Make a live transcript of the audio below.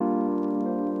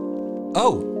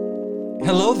Oh,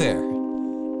 hello there,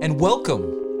 and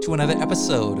welcome to another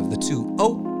episode of the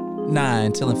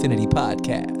 209 Till Infinity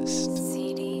podcast.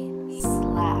 CD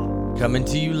Slap. Coming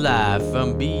to you live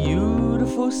from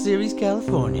beautiful Ceres,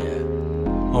 California,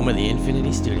 home of the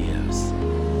Infinity Studios.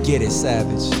 Get it,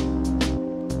 Savage.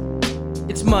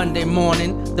 It's Monday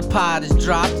morning, the pod is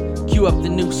dropped. Cue up the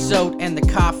new soda and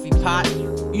the coffee pot.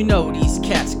 You know these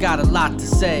cats got a lot to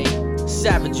say.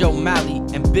 Savage O'Malley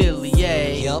and Billy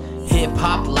A. Yup.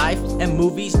 Hip-hop life and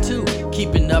movies too.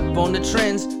 Keeping up on the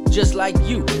trends just like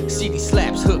you. CD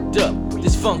Slap's hooked up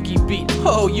this funky beat.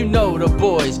 Oh, you know the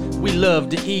boys, we love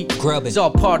to eat. Grub it. It's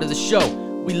all part of the show.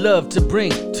 We love to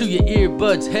bring to your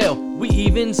earbuds, hell, we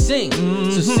even sing.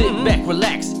 So sit back,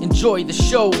 relax, enjoy the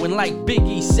show. And like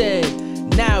Biggie said,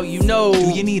 now you know.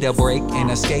 Do you need a break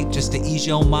and escape just to ease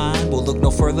your mind? Well, look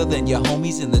no further than your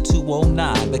homies in the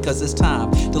 209, because it's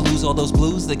time to lose all those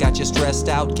blues that got you stressed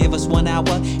out. Give us 1 hour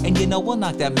and you know we'll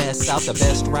knock that mess out. The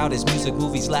best route is music,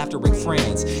 movies, laughter, and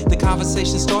friends. The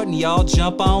conversation's starting, y'all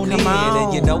jump on Come in. on.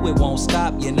 And you know it won't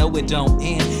stop, you know it don't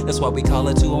end. That's why we call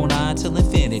it 209 till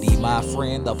infinity, my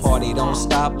friend. The party don't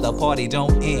stop, the party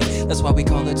don't end. That's why we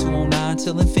call it 209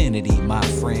 till infinity, my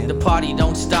friend. The party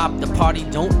don't stop, the party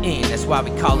don't end. That's why we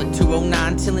call it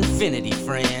 209 till infinity,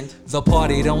 friend. The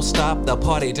party don't stop, the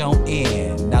party don't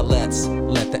end. Now let's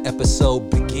let the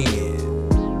episode begin.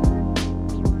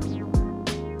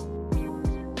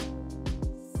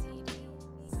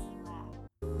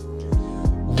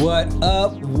 What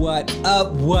up, what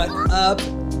up, what up?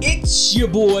 It's your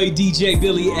boy DJ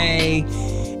Billy A.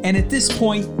 And at this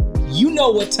point, you know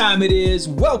what time it is.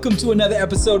 Welcome to another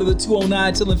episode of the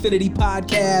 209 Till Infinity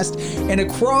podcast. And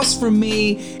across from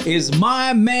me is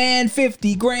my man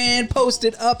 50 grand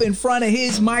posted up in front of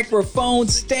his microphone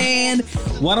stand.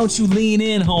 Why don't you lean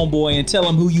in, homeboy, and tell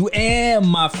him who you am,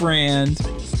 my friend?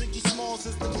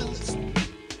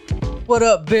 What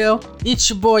up, Bill? It's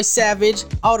your boy Savage.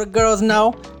 All the girls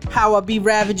know how I be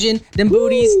ravaging them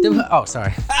booties. Oh,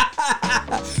 sorry.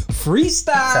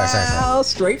 Freestyle, Sorry.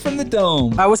 straight from the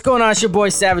dome. What's going on? It's your boy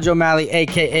Savage O'Malley,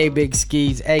 aka Big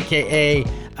Skis, aka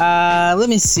let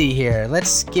me see here.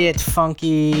 Let's get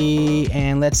funky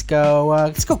and let's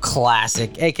go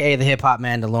classic, aka the Hip Hop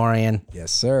Mandalorian.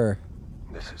 Yes, sir.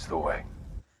 This is the way.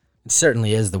 It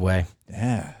certainly is the way.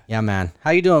 Yeah, man.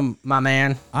 How you doing, my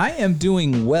man? I am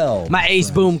doing well. My ace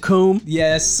boom coom.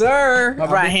 Yes, sir. My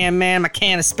right hand man, my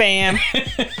can of spam.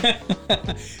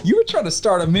 You were trying to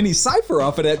start a mini cipher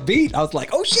off of that beat. I was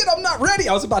like, oh shit, I'm not ready.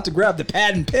 I was about to grab the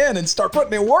pad and pen and start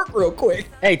putting in work real quick.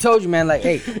 Hey, told you, man. Like,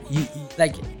 hey,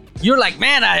 you're like,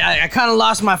 man, I kind of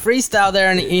lost my freestyle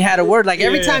there, and you had a word. Like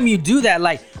every time you do that,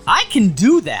 like I can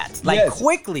do that, like Yes.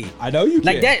 quickly. I know you can.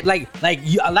 Like that, like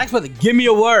you. I like what. Give me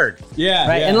a word. Yeah,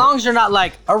 Right. yeah. As long as you're not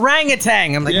like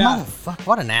orangutan. I'm like, Yeah. motherfucker,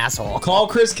 what an asshole. Call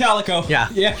Chris Calico. Yeah.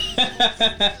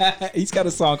 He's got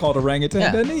a song called Orangutan,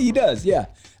 Yeah. doesn't he? He does, yeah.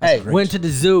 That's Hey, great. went to the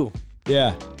zoo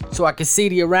Yeah, so I could see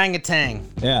the orangutan.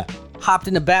 yeah. Hopped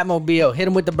in the Batmobile, hit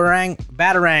him with the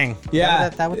batarang. Yeah.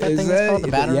 Is that what that Is thing is called? The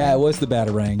batarang? Yeah, it was the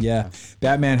Batarang, yeah.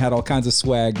 Batman had all kinds of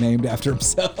swag named after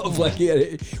himself. Like,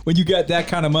 yeah, when you got that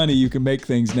kind of money, you can make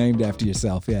things named after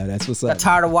yourself. Yeah, that's what's up. Got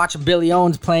tired of watching Billy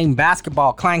Owens playing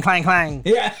basketball. Clang, clang, clang.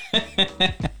 Yeah.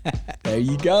 There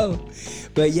you go.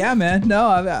 But yeah, man, no.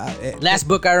 Last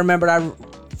book I remembered I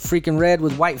freaking read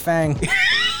was White Fang.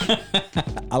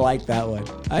 I like that one.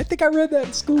 I think I read that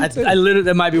in school, too. I literally,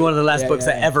 that might be one of the last Yeah, books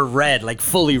I yeah. ever read, like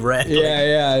fully read.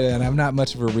 Yeah, and I'm not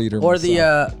much of a reader Or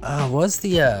myself.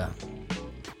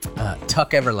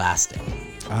 Tuck Everlasting.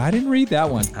 I didn't read that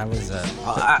one. I was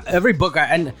every book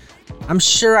and I'm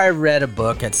sure I read a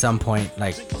book at some point,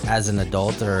 like as an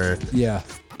adult or Yeah.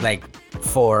 like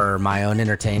for my own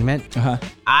entertainment. Uh-huh.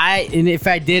 And if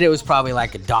I did, it was probably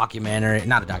like a documentary,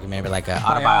 not a documentary, but like an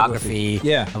autobiography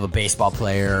Yeah. of a baseball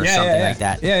player or Yeah, something yeah, like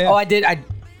that. yeah. Oh, I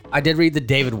did read the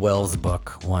David Wells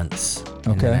book once.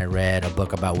 And then Okay. I read a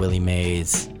book about Willie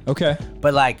Mays. Okay.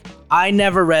 But like, I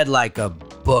never read like a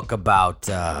book about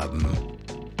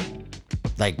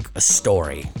like a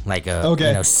story, like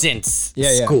since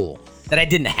Yeah, yeah. school that I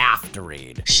didn't have to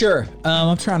read. Sure.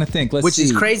 I'm trying to think. Let's Which see.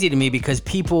 is crazy to me because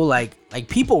people like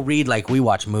people read like we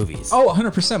watch movies. Oh,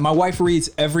 100%. My wife reads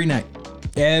every night.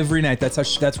 Every night. That's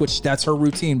her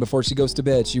routine before she goes to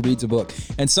bed. She reads a book.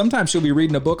 And sometimes she'll be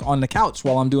reading a book on the couch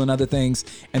while I'm doing other things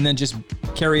and then just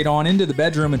carry it on into the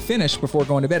bedroom and finish before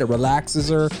going to bed. It relaxes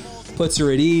her, puts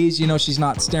her at ease. You know, she's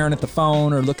not staring at the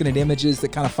phone or looking at images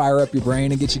that kind of fire up your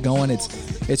brain and get you going.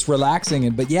 It's relaxing.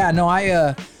 But yeah,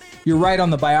 no, you're right on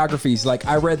the biographies. Like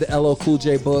I read the LL Cool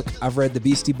J book. I've read the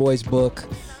Beastie Boys book.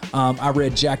 I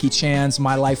read Jackie Chan's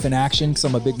My Life in Action because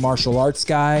I'm a big martial arts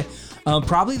guy.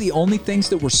 Probably the only things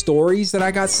that were stories that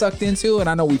I got sucked into, and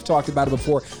I know we've talked about it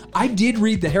before, I did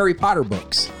read the Harry Potter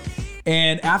books.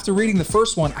 And after reading the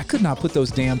first one, I could not put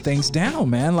those damn things down,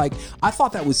 man. Like, I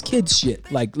thought that was kids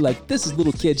shit. Like this is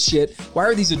little kid shit. Why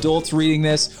are these adults reading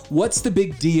this? What's the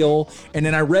big deal? And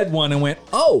then I read one and went,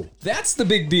 oh, that's the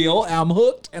big deal. I'm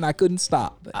hooked, and I couldn't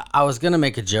stop. I was gonna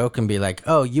make a joke and be like,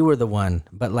 "Oh, you were the one,"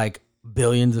 but like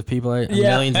millions of people have read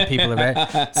it.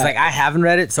 It's like I haven't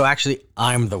read it, so actually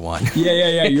I'm the one.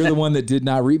 Yeah. You're the one that did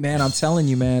not read. Man, I'm telling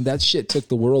you, man, that shit took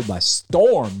the world by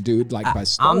storm, dude. Like by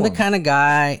storm. I'm the kind of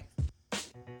guy.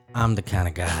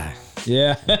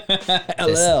 Yeah.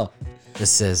 LL. That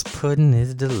says pudding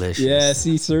is delicious. Yes,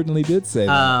 he certainly did say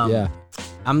that. Yeah.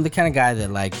 I'm the kind of guy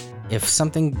that like if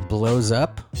something blows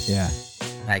up, Yeah.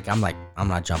 like I'm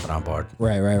not jumping on board.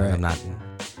 Right. I'm not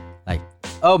like,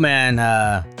 oh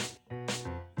man,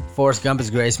 Forrest Gump is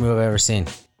the greatest movie I've ever seen.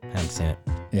 I haven't seen it.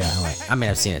 Yeah. I mean,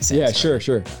 I've seen it since. Yeah,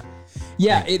 sure.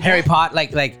 Yeah, Harry Potter,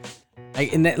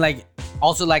 and then like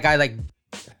also like I like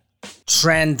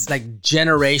trends like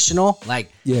generational.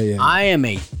 Like Yeah. I am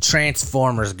a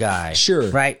Transformers guy. Sure.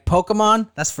 Right. Pokemon,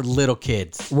 that's for little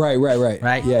kids. Right.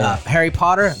 Right. Yeah. Harry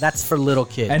Potter, that's for little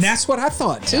kids. And that's what I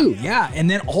thought too. Yeah. And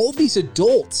then all these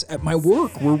adults at my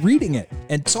work were reading it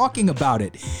and talking about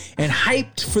it and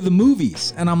hyped for the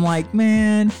movies. And I'm like,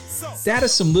 man, that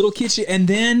is some little kid shit. And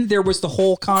then there was the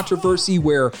whole controversy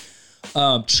where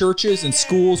churches and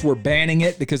schools were banning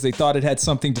it because they thought it had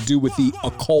something to do with the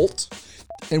occult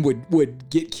and would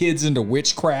get kids into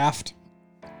witchcraft.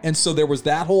 And so there was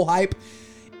that whole hype.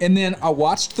 And then I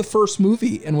watched the first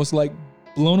movie and was like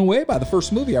blown away by the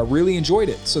first movie. I really enjoyed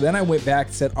it. So then I went back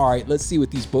and said, all right, let's see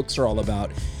what these books are all about.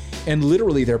 And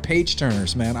literally they're page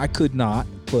turners, man. I could not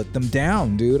put them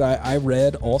down, dude. I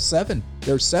read all 7.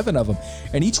 There's 7 of them.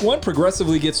 And each one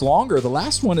progressively gets longer. The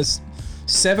last one is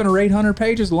 700 or 800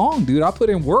 pages long, dude. I put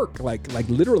in work, like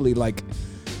literally like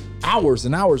hours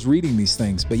and hours reading these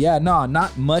things. But yeah, no,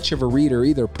 not much of a reader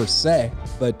either per se.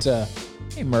 But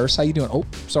hey, Merce, how you doing? Oh,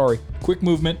 sorry. Quick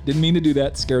movement. Didn't mean to do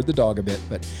that. Scared the dog a bit.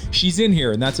 But she's in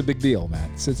here, and that's a big deal,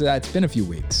 man. Since it's been a few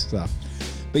weeks. So,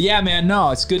 but yeah, man, no,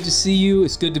 it's good to see you.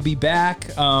 It's good to be back.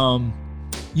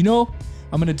 You know,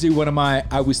 I'm gonna do one of my.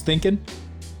 I was thinking,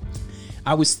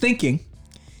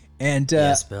 and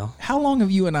yes, Bill. How long have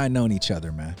you and I known each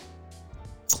other, man?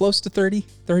 Close to 30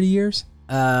 years.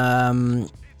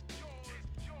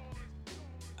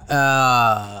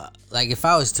 Like if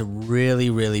I was to really,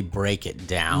 really break it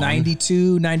down.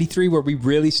 92, 93, where we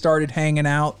really started hanging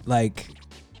out, like...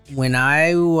 When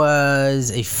I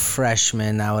was a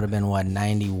freshman, that would have been, what,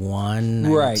 91,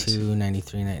 92, right.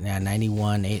 93,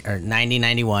 91, 90,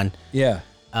 91. Yeah.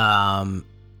 I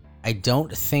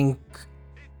don't think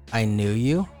I knew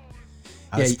you.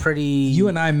 I was pretty... You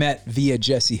and I met via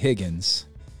Jesse Higgins.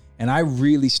 And I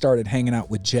really started hanging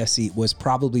out with Jesse was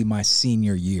probably my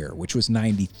senior year, which was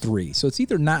 93. So it's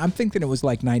either not, I'm thinking it was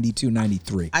like 92,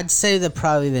 93. I'd say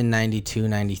probably the 92,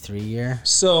 93 year.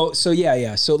 So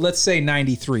yeah. So let's say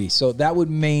 93. So that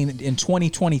would mean in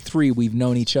 2023, we've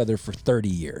known each other for 30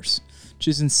 years, which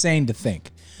is insane to think.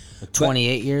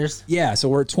 28 years? Yeah. So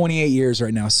we're at 28 years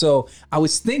right now. So I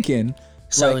was thinking.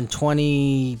 So like, in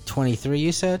 2023,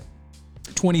 you said?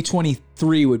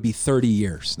 2023 would be 30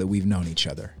 years that we've known each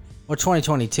other. Or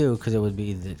 2022, because it would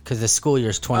be because the school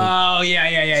year's 20. Oh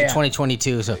yeah.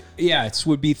 2022. So yeah, it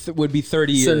would be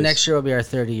 30 years. So next year will be our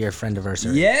 30-year friend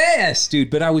anniversary. Yes, dude.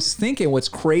 But I was thinking, what's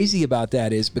crazy about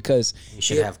that is because you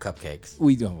should have cupcakes.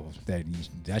 We don't.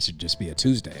 That should just be a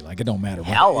Tuesday. Like it don't matter.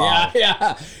 Hello.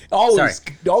 Yeah.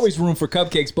 Always room for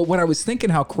cupcakes. But what I was thinking,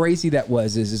 how crazy that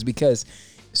is because,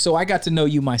 so I got to know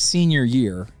you my senior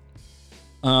year.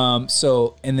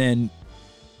 So and then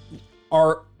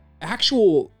our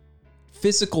actual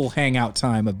physical hangout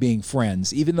time of being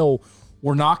friends, even though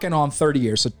we're knocking on 30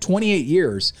 years, so 28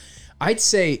 years, I'd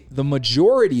say the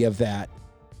majority of that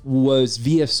was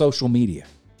via social media.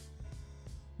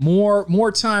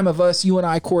 More time of us, you and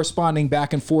I, corresponding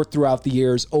back and forth throughout the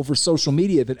years over social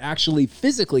media than actually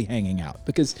physically hanging out.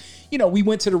 Because, you know, we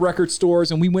went to the record stores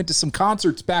and we went to some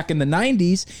concerts back in the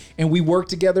 90s and we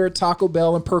worked together at Taco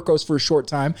Bell and Perco's for a short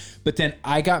time. But then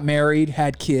I got married,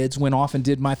 had kids, went off and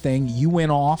did my thing. You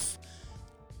went off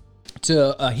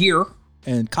to here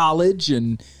and college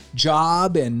and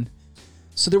job, and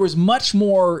so there was much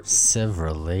more.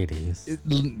 Several ladies.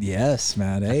 Yes,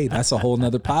 man. Hey, that's a whole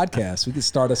nother podcast. We could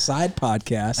start a side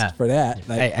podcast for that.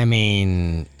 Like, I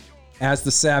mean, as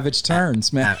the savage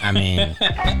turns, man. I mean,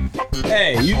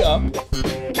 hey, you know.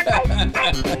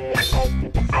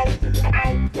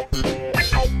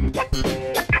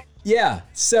 Yeah,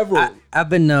 several. I've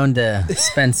been known to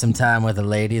spend some time with a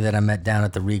lady that I met down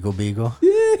at the Regal Beagle.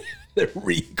 The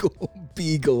Regal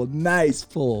Beagle. Nice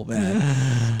pull,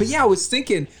 man. But yeah, I was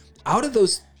thinking, out of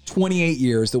those 28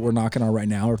 years that we're knocking on right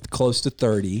now, or close to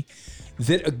 30,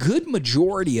 that a good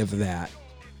majority of that,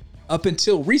 up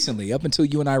until recently, up until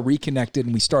you and I reconnected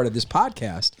and we started this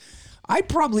podcast, I'd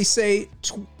probably say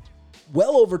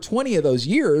well over 20 of those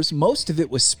years, most of it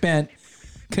was spent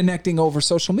connecting over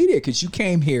social media, because you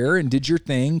came here and did your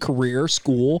thing, career,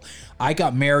 school. I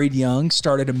got married young,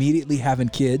 started immediately having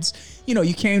kids. You know,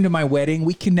 you came to my wedding.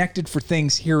 We connected for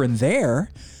things here and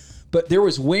there, but there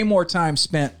was way more time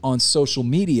spent on social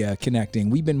media connecting.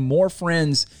 We've been more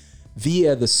friends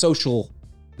via the social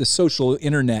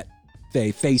internet,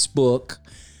 Facebook,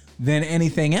 than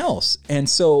anything else. And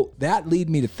so that led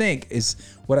me to think, is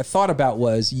what I thought about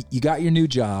was, you got your new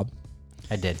job.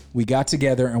 I did. We got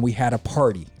together and we had a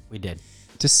party. We did.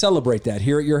 To celebrate that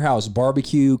here at your house.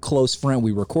 Barbecue, close friend.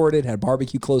 We recorded, had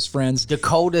barbecue, close friends. The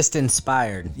coldest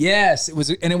inspired. Yes, it was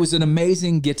an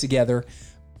amazing get together.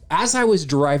 As I was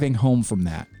driving home from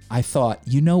that, I thought,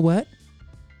 you know what?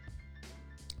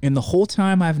 In the whole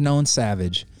time I've known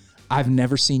Savage, I've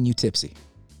never seen you tipsy.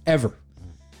 Ever.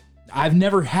 I've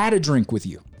never had a drink with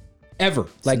you. Ever.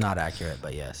 It's not accurate,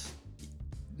 but yes.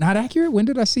 Not accurate? When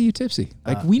did I see you tipsy?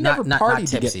 Like, we never partied not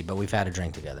tipsy, together. but we've had a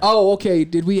drink together. Oh, okay.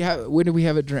 When did we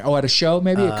have a drink? Oh, at a show,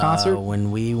 maybe? A concert? When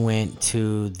we went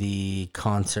to the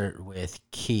concert with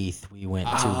Keith, we went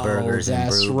to Burgers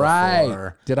and Brew. That's right.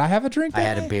 Before. Did I have a drink? I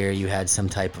had a beer. You had some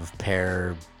type of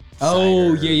pear.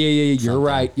 Oh, cider, yeah. You're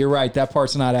something. You're right. That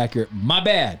part's not accurate. My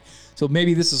bad. So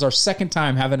maybe this is our second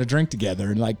time having a drink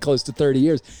together in like close to 30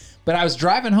 years. But I was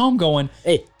driving home going,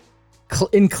 hey,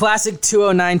 in classic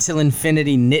 209 till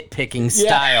infinity nitpicking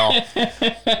style.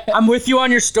 I'm with you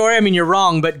on your story. I mean, you're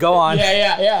wrong, but go on.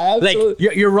 Yeah, absolutely.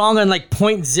 Like, you're wrong on like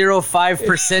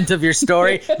 0.05% of your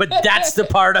story, but that's the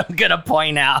part I'm going to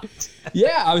point out.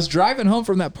 Yeah, I was driving home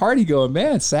from that party going,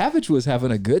 man, Savage was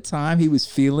having a good time. He was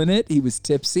feeling it. He was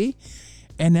tipsy.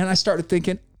 And then I started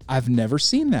thinking, I've never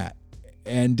seen that.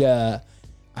 And I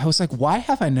was like, why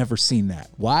have I never seen that?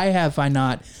 Why have I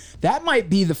not? That might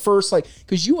be the first, like,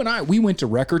 because you and I, we went to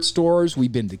record stores,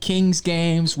 we've been to Kings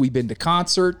games, we've been to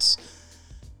concerts,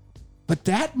 but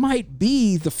that might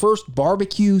be the first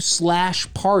barbecue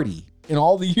 / party in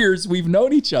all the years we've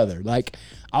known each other. Like,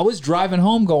 I was driving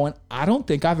home going, I don't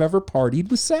think I've ever partied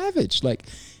with Savage. Like,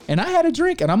 and I had a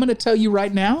drink, and I'm going to tell you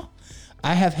right now,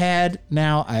 I have had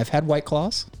White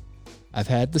Claws. I've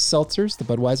had the seltzers, the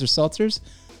Budweiser seltzers.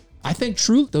 I think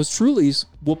those Trulies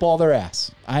whoop all their ass.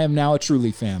 I am now a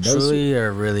Truly fan. Truly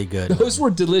are really good. Those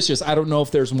were delicious. I don't know if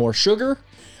there's more sugar.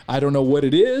 I don't know what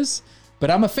it is,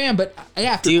 but I'm a fan. But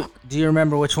do you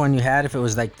remember which one you had? If it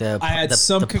was like the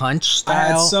punch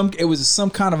style? It was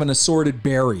some kind of an assorted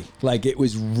berry. Like, it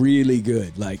was really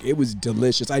good. Like, it was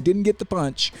delicious. I didn't get the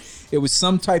punch. It was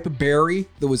some type of berry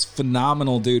that was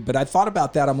phenomenal, dude. But I thought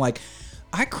about that. I'm like,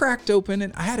 I cracked open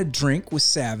and I had a drink with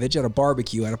Savage at a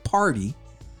barbecue at a party.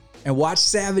 And watch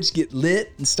Savage get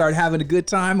lit and start having a good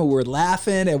time, and we're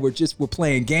laughing and we're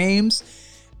playing games.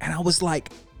 And I was like,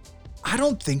 I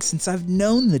don't think since I've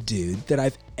known the dude that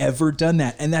I've ever done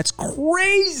that. And that's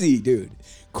crazy, dude.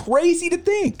 Crazy to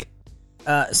think.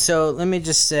 So let me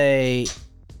just say,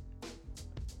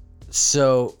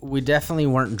 so we definitely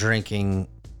weren't drinking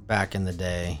back in the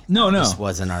day. No. This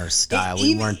wasn't our style.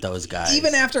 We weren't those guys.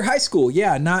 Even after high school,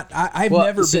 yeah. I've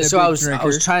never been a big drinker. I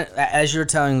was trying, as you were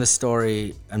telling the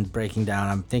story and breaking down,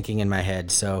 I'm thinking in my head.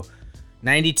 So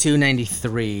 92,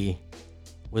 93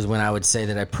 was when I would say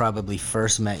that I probably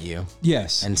first met you.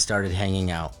 Yes. And started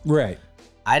hanging out. Right.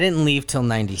 I didn't leave till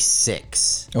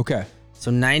 96. Okay.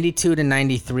 So 92 to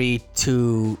 93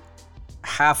 to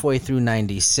halfway through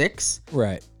 96.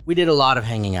 Right. We did a lot of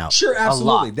hanging out. Sure,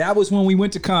 absolutely. That was when we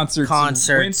went to concerts.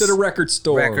 Went to the record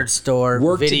store.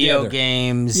 Worked video together.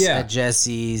 Games at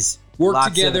Jesse's.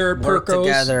 Worked together at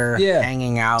Perco's.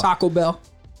 Hanging out. Taco Bell.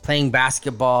 Playing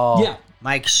basketball. Yeah.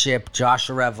 Mike Ship, Josh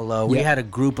Arevalo. We had a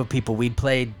group of people. We'd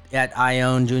played at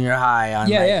Ione Junior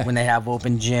High when they have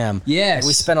open gym. Yes.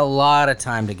 We spent a lot of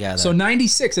time together. So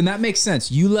 96, and that makes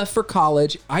sense. You left for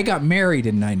college. I got married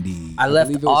in 90. I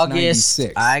left August.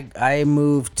 96. I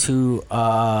moved to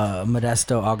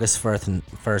Modesto August 1st,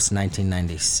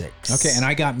 1996. Okay, and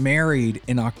I got married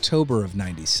in October of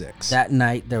 96. That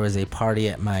night, there was a party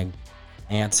at my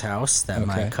aunt's house that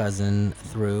my cousin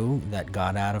threw that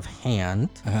got out of hand.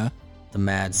 The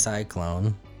Mad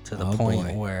Cyclone, to the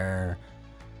point where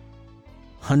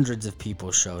hundreds of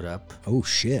people showed up. Oh,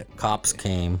 shit. Cops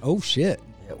came. Oh, shit.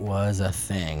 It was a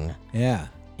thing. Yeah.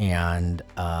 And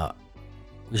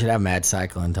We should have Mad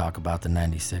Cyclone talk about the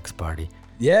 96 party.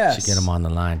 Yes. Should get him on the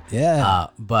line. Yeah.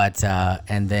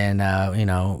 And then,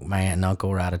 my aunt and uncle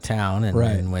were out of town. And,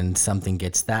 Right. and when something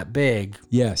gets that big,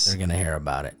 Yes. they're going to hear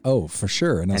about it. Oh, for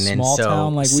sure. In a And then small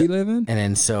town like we live in? And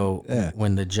then so Yeah.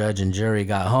 when the judge and jury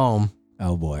got home,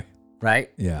 Oh, boy.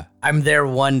 right? Yeah. I'm there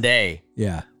one day.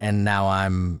 Yeah. And now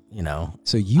I'm,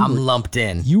 So you I'm were, lumped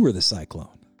in. you were the cyclone.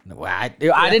 I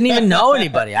didn't even know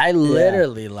anybody. I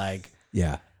literally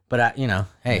Yeah. but I,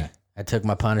 hey, Yeah. I took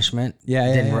my punishment.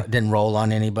 Yeah, yeah, Didn't roll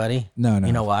on anybody. No.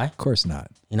 You know why? Of course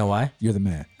not. You know why? You're the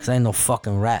man. Because I ain't no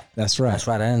fucking rat. That's right. That's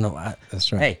right. I didn't know.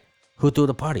 That's right. Hey, who threw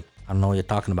the party? I don't know what you're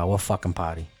talking about. What fucking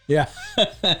party? Yeah.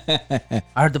 I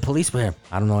heard the police were here.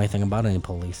 I don't know anything about any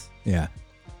police. Yeah.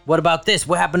 What about this?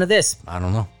 What happened to this? I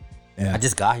don't know. Yeah. I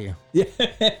just got here. Yeah.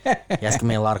 You're asking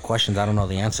me a lot of questions I don't know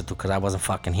the answer to because I wasn't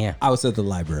fucking here. I was at the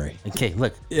library. Okay,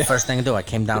 look. First thing I do, I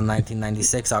came down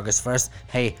 1996, August 1st.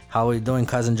 Hey, how are you doing,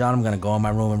 Cousin John? I'm going to go in my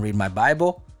room and read my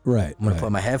Bible. Right. I'm going to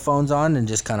put my headphones on and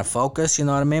just kind of focus, you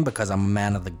know what I mean? Because I'm a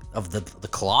man of the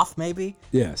cloth, maybe.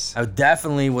 Yes. I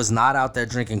definitely was not out there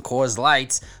drinking Coors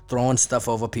Lights, throwing stuff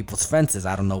over people's fences.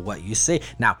 I don't know what you see.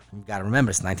 Now, you got to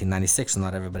remember, it's 1996, and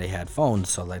not everybody had phones,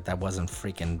 so that wasn't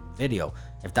freaking video.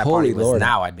 If that Holy party was Lord.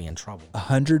 now, I'd be in trouble.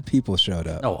 100 people showed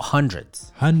up. No,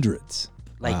 hundreds. Hundreds.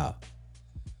 Like, wow.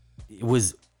 It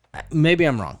was, maybe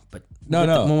I'm wrong, but No.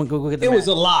 we'll get the It was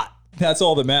math. a lot. That's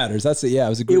all that matters. That's it. Yeah, it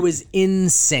was a good. It was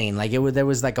insane. There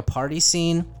was like a party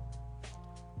scene.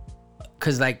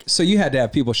 Cause So you had to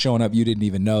have people showing up you didn't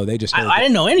even know. They just heard. I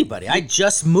didn't know anybody. I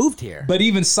just moved here. But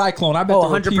even Cyclone, I bet there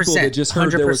were 100%, people that just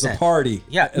heard there was a 100%. party.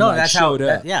 Yeah, and, no, like, that's how. showed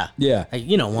up. Yeah, Yeah.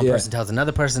 One Yeah. person tells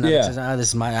another person. Yeah. Says, this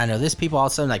is my. I know this people. All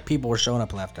of a sudden, people were showing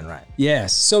up left and right.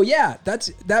 Yes. So yeah,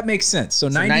 that makes sense. So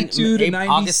 92 to 96.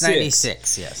 August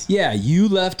 96. Yes. Yeah, you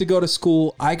left to go to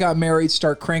school. I got married,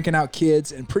 start cranking out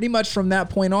kids, and pretty much from that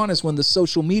point on is when the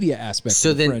social media aspect So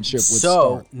of the then, friendship would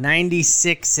start.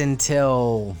 96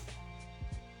 until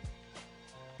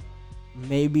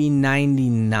maybe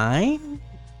 99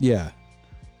 Yeah.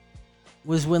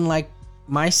 was when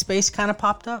MySpace kind of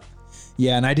popped up.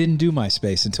 Yeah, and I didn't do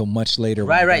MySpace until much later.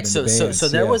 when I got Right. into So bands.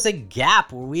 there Yeah. was a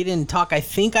gap where we didn't talk. I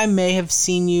think I may have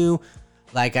seen you,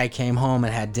 I came home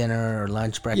and had dinner or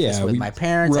lunch, breakfast with we my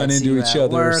parents. run I'd see into you each at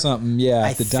other or work. something. Yeah, I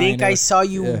at the think diner. I saw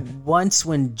you Yeah. once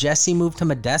when Jesse moved to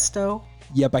Modesto,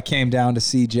 Yep, I came down to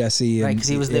see Jesse. right? Because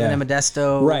he was living in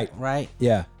Modesto, right?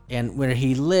 Yeah, And where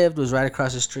he lived was right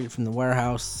across the street from the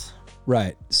warehouse.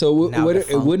 right. So Now it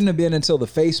defunct. wouldn't have been until the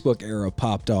Facebook era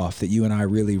popped off that you and I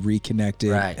really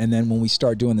reconnected. Right. And then when we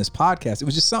started doing this podcast, it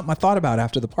was just something I thought about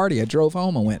after the party. I drove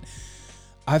home and went,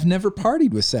 I've never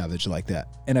partied with Savage like that.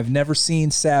 And I've never seen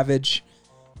Savage,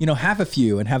 have a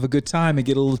few and have a good time and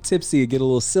get a little tipsy and get a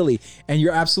little silly. And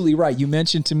you're absolutely right. You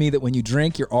mentioned to me that when you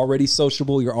drink, you're already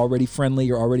sociable, you're already friendly,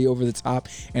 you're already over the top,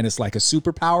 and it's like a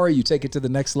superpower. You take it to the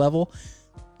next level.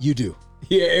 You do.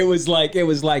 Yeah, it was like,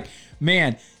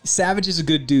 man, Savage is a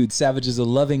good dude. Savage is a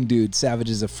loving dude. Savage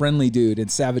is a friendly dude,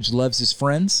 and Savage loves his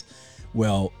friends.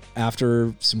 Well,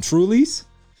 after some Trulies,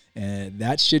 and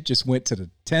that shit just went to the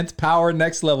 10th power,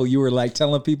 next level. You were like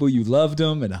telling people you loved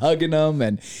them and hugging them,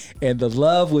 and the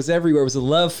love was everywhere. It was a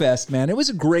love fest, man. It was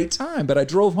a great time. But I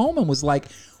drove home and was like,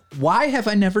 why have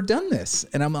I never done this?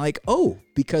 And I'm like, oh,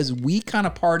 because we kind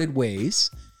of parted ways,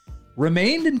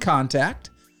 remained in contact.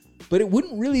 But it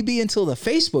wouldn't really be until the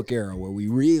Facebook era where we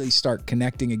really start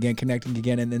connecting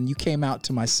again. And then you came out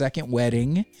to my second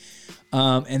wedding.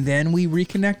 And then we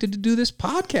reconnected to do this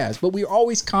podcast. But we were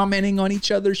always commenting on each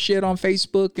other's shit on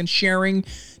Facebook and sharing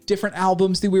different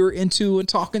albums that we were into and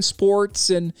talking sports.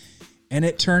 And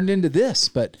it turned into this.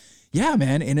 But yeah,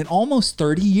 man, and in almost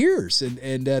 30 years.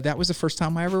 And that was the first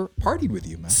time I ever partied with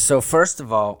you, man. So first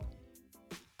of all,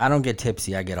 I don't get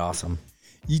tipsy. I get awesome.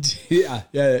 Yeah.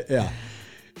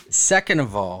 Second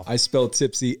of all, I spelled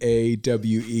tipsy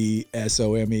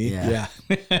AWESOME. Yeah.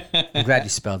 I'm glad you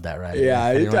spelled that right. Yeah,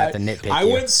 I didn't have to nitpick I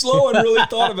you. went slow and really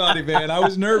thought about it, man. I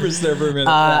was nervous there for a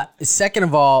minute. Second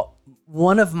of all,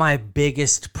 one of my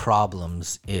biggest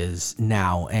problems is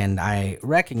now, and I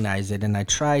recognize it and I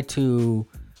try to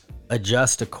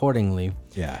adjust accordingly,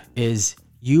 Yeah. is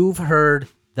you've heard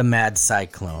the Mad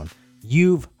Cyclone.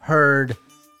 You've heard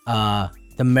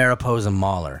the Mariposa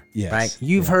Mauler, Yes. right?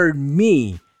 You've heard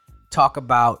me talk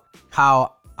about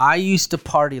how I used to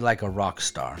party like a rock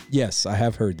star. Yes, I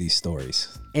have heard these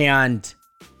stories. And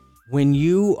when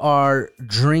you are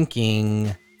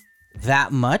drinking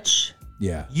that much,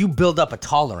 Yeah. you build up a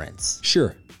tolerance,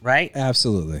 Sure. right?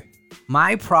 Absolutely.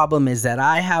 My problem is that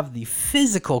I have the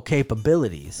physical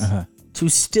capabilities to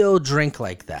still drink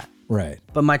like that, Right.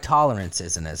 but my tolerance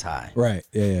isn't as high. Right.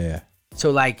 Yeah.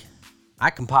 So I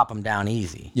can pop them down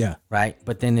easy. Yeah. Right.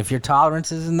 But then if your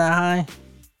tolerance isn't that high,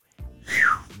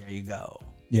 whew, there you go.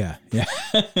 Yeah. Yeah.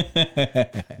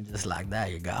 Just like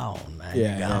that, you're gone, man.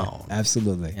 Yeah. You're gone.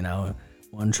 Absolutely. You know,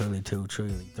 1 truly, 2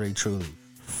 truly, 3 truly,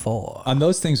 4.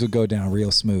 Those things would go down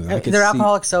real smooth. I could They're see-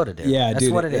 alcoholic soda, dude. Yeah, that's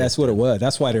dude. what it is. That's what it was.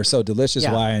 That's why they're so delicious.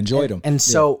 Yeah. Why I enjoyed them. And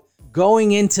so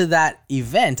going into that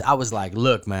event, I was like,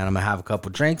 look, man, I'm gonna have a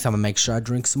couple drinks. I'm gonna make sure I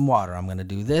drink some water. I'm gonna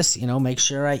do this, you know, make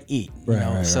sure I eat, you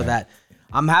know, so that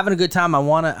I'm having a good time. I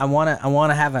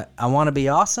wanna be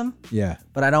awesome, Yeah.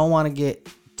 but I don't want to get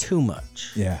too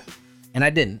much. Yeah. And I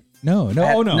didn't. No.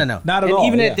 No, Not at and all.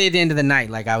 Even yeah. at the end of the night,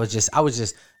 like I was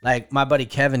just like my buddy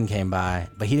Kevin came by,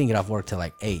 but he didn't get off work till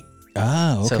like 8.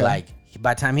 Ah, okay. So like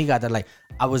by the time he got there, like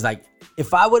I was like,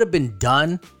 if I would have been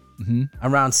done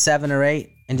around 7 or 8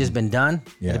 and just been done,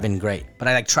 it'd have been great. But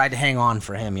I like tried to hang on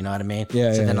for him, you know what I mean?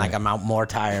 Yeah, So yeah, then yeah. like I'm out more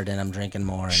tired and I'm drinking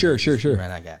more. And Sure.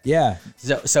 Right, I guess. Yeah.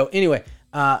 So anyway,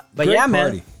 but Great yeah,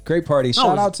 party. man. Great party. it Shout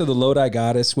was- out to the Lodi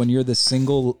Goddess when you're the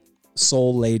single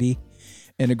soul lady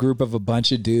in a group of a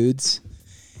bunch of dudes.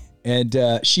 And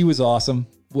she was awesome.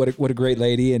 What a great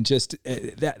lady. And just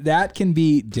that can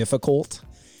be difficult.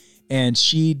 And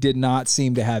she did not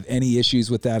seem to have any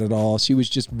issues with that at all. She was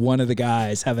just one of the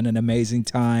guys having an amazing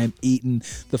time eating.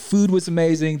 The food was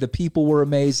amazing. The people were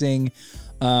amazing.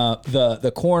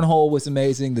 The cornhole was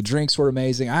amazing. The drinks were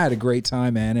amazing. I had a great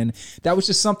time, man. And that was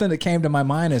just something that came to my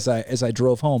mind as I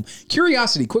drove home.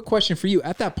 Curiosity, quick question for you.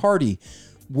 At that party,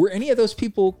 were any of those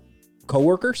people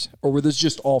coworkers, or were those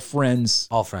just all friends?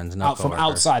 All friends, not From coworkers.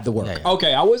 outside the work. Yeah, yeah.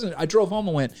 Okay, I drove home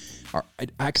and went,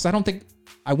 because I don't think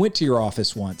I went to your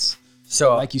office once.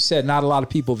 So Like you said, not a lot of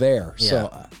people there.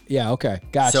 So okay,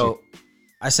 gotcha. So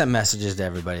I sent messages to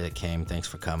everybody that came. Thanks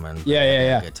for coming. Yeah, yeah,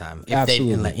 yeah. Good time. If Absolutely. they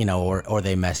didn't let, you know, or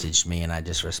they messaged me and I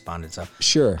just responded. So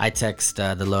Sure. I text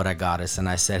the Lodi Goddess and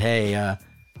I said, hey,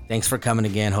 thanks for coming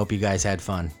again. Hope you guys had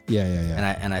fun. yeah.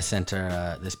 And I sent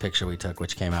her this picture we took,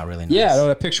 which came out really nice. Yeah, no,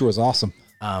 that picture was awesome.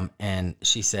 And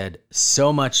she said,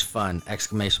 so much fun!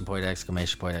 Exclamation point!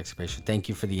 Exclamation point! Exclamation! Thank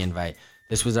you for the invite.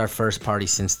 This was our first party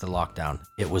since the lockdown.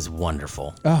 It was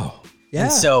wonderful. Oh, yeah.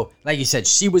 And so, like you said,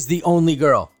 she was the only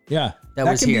girl. Yeah. That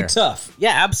was can here. be tough. Yeah,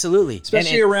 absolutely.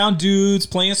 Especially around dudes,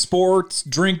 playing sports,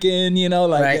 drinking, you know,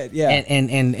 like right. yeah.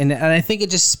 And I think it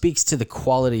just speaks to the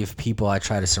quality of people I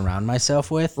try to surround myself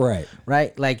with. Right.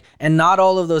 Right. Like, and not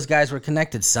all of those guys were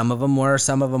connected. Some of them were,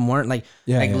 some of them weren't. Like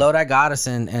Lodi Goddess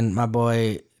and my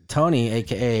boy Tony,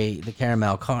 aka the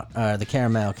Caramel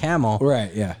Camel.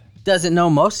 Right, yeah. Doesn't know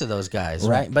most of those guys,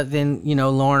 right? But then, you know,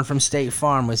 Lauren from State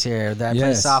Farm was here. That I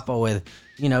played Sapo with,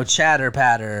 you know, Chatter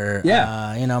Patter.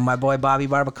 Yeah. You know, my boy Bobby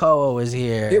Barbacoa was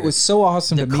here. It was so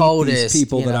awesome to meet Dakotas, these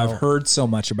people you that know. I've heard so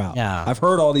much about. Yeah. I've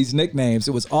heard all these nicknames.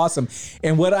 It was awesome.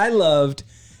 And what I loved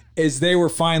is they were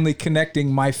finally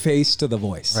connecting my face to the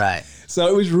voice. Right. So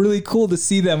it was really cool to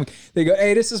see them. They go,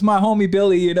 hey, this is my homie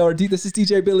Billy, you know, or this is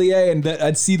DJ Billy A. And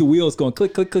I'd see the wheels going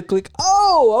click, click, click, click.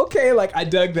 Oh, okay. Like I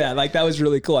dug that. Like that was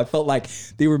really cool. I felt like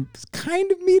they were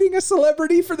kind of meeting a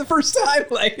celebrity for the first time.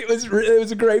 Like it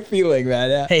was a great feeling, man.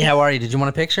 Yeah. Hey, how are you? Did you want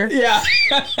a picture? Yeah.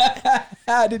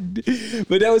 But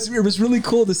it was really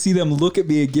cool to see them look at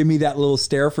me and give me that little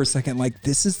stare for a second. Like,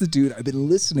 this is the dude I've been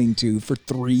listening to for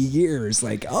 3 years.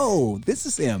 Like, oh, this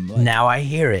is him. Like, Now I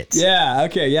hear it. yeah.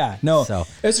 Okay. Yeah. No, So-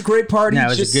 it's a great party. No, it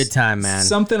was a Just good time, man.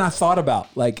 Something I thought about.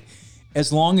 Like,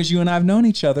 as long as you and I have known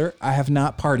each other, I have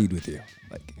not partied with you.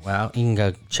 Like, Well, you can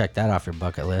go check that off your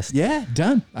bucket list. yeah,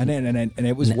 done. And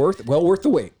it was worth the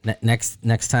wait.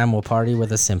 Next time we'll party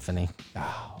with a symphony.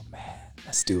 Oh man,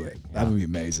 let's do it. That would be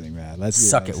amazing, man. Let's do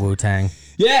Suck it, Wu-Tang.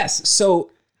 Yes. So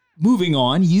moving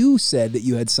on, you said that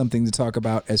you had something to talk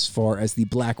about as far as the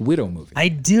Black Widow movie. I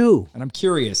do. And I'm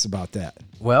curious about that.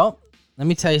 Well, let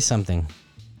me tell you something,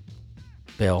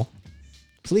 Bill.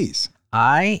 Please.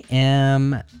 I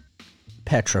am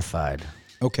petrified.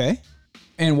 Okay.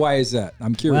 And why is that?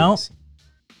 I'm curious.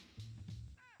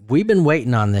 We've been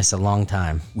waiting on this a long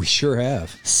time. We sure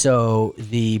have. So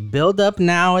the buildup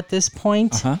now at this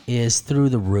point is through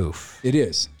the roof. It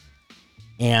is.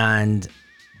 And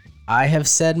I have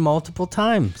said multiple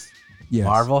times, Yes.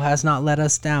 Marvel has not let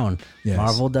us down. Yes.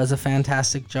 Marvel does a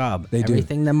fantastic job. They do.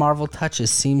 Everything that Marvel touches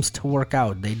seems to work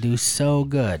out. They do so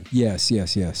good. Yes,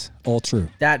 yes, yes. All true.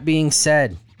 That being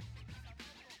said,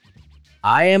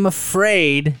 I am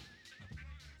afraid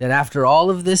that after all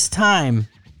of this time,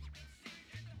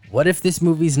 what if this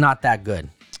movie's not that good?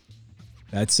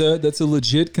 That's a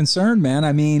legit concern, man.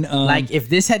 I mean, Like if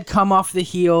this had come off the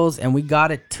heels and we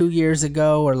got it 2 years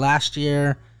ago or last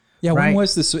year. yeah, right? when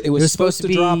was this? It was supposed to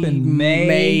drop in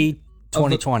May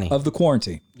 2020. of the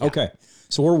quarantine. Okay.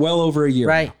 So we're well over a year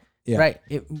Right. now. Yeah. Right.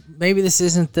 Maybe this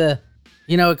isn't the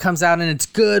you know, it comes out and it's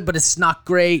good, but it's not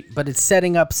great, but it's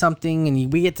setting up something,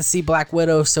 and we get to see Black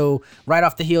Widow, so right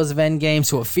off the heels of Endgame,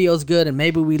 so it feels good, and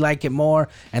maybe we like it more,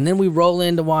 and then we roll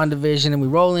into WandaVision, and we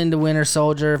roll into Winter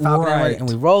Soldier, and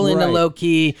we roll into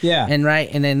Loki,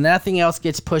 and then nothing else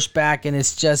gets pushed back, and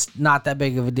it's just not that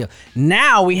big of a deal.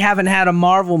 Now we haven't had a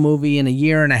Marvel movie in a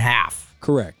year and a half.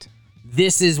 Correct.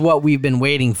 This is what we've been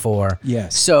waiting for.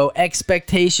 Yes. So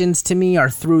expectations to me are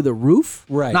through the roof.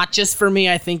 Right. Not just for me,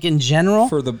 I think in general.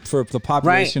 For the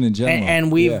population in general.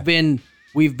 And we've been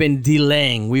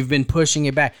delaying. We've been pushing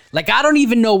it back. Like, I don't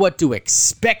even know what to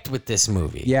expect with this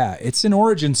movie. Yeah, it's an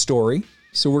origin story.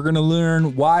 So we're going to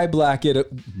learn why Black Widow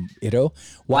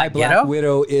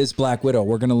is Black Widow.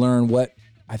 We're going to learn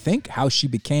how she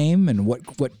became and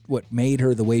what made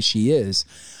her the way she is.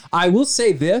 I will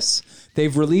say this.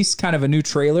 They've released kind of a new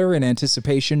trailer in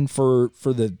anticipation for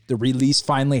the release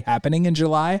finally happening in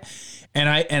July. And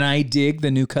I dig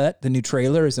the new cut. The new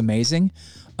trailer is amazing.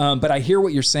 But I hear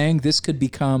what you're saying. This could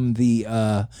become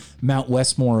the Mount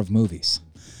Westmore of movies.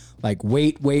 Like,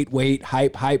 wait,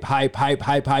 hype.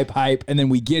 And then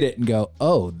we get it and go,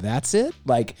 oh, that's it?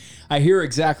 Like, I hear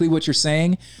exactly what you're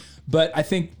saying. But I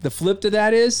think the flip to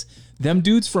that is them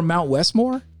dudes from Mount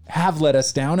Westmore have let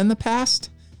us down in the past.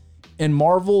 And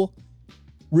Marvel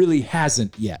really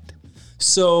hasn't yet.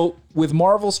 So with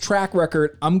Marvel's track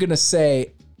record, I'm going to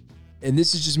say, and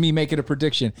this is just me making a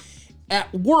prediction, at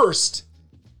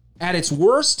its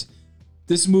worst,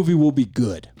 this movie will be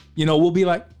good. You know, we'll be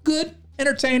like, good,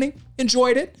 entertaining,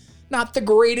 enjoyed it. Not the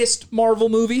greatest Marvel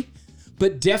movie,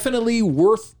 but definitely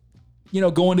worth,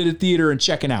 going to the theater and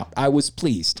checking out. I was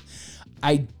pleased.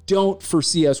 I don't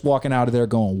foresee us walking out of there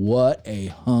going, what a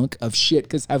hunk of shit.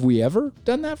 Because have we ever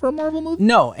done that for a Marvel movie?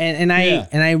 No, and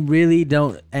I really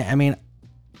don't. I mean,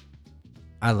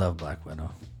 I love Black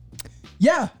Widow.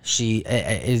 Yeah. She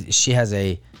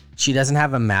doesn't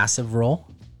have a massive role.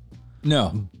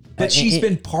 No. But she's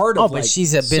been part of but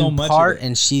she's been part,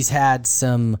 and she's had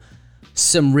some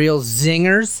real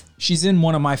zingers. She's in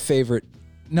one of my favorite.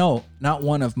 No, not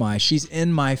one of my. She's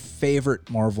in my favorite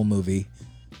Marvel movie,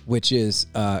 which is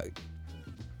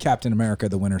Captain America,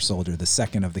 the Winter Soldier, the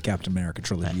second of the Captain America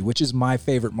trilogy, which is my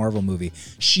favorite Marvel movie.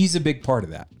 She's a big part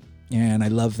of that, and I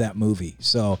love that movie.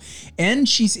 So, and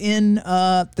she's in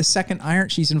the second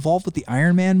she's involved with the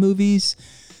Iron Man movies.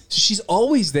 So she's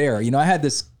always there. I had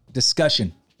this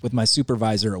discussion with my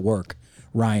supervisor at work,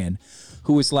 Ryan,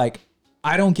 who was like,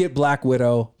 I don't get Black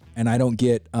Widow, and I don't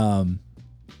get, oh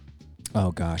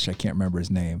gosh, I can't remember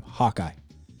his name, Hawkeye.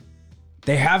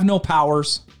 They have no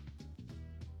powers.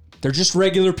 They're just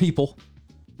regular people.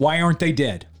 Why aren't they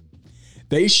dead?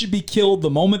 They should be killed the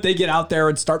moment they get out there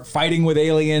and start fighting with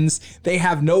aliens. They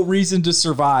have no reason to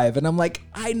survive. And I'm like,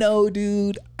 I know,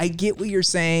 dude. I get what you're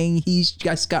saying. He's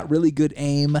just got really good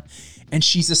aim, and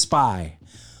she's a spy.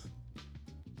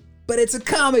 But it's a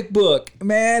comic book,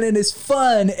 man, and it's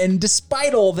fun. And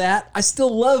despite all that, I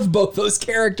still love both those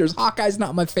characters. Hawkeye's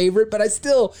not my favorite, but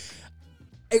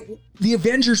the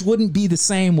Avengers wouldn't be the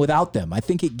same without them. I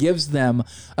think it gives them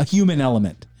a human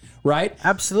element, right?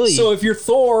 Absolutely. So if you're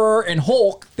Thor and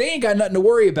Hulk, they ain't got nothing to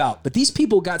worry about. But these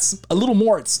people got a little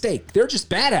more at stake. They're just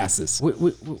badasses.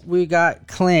 We got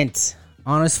Clint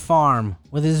on his farm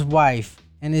with his wife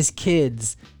and his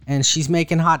kids, and she's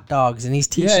making hot dogs, and he's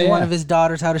teaching one of his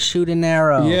daughters how to shoot an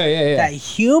arrow. Yeah. That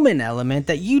human element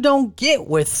that you don't get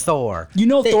with Thor.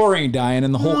 Thor ain't dying,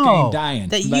 and the Hulk ain't dying.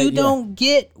 That you don't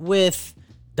get with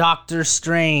Doctor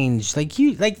Strange.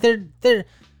 They're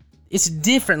it's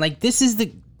different. Like, this is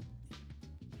the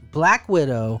Black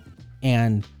Widow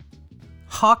and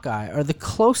Hawkeye are the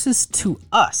closest to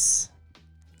us.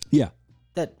 Yeah.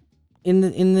 That in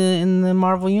the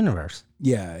Marvel universe.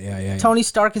 Yeah. Tony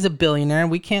Stark is a billionaire.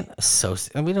 We can't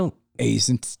associate. We don't.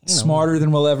 He's smarter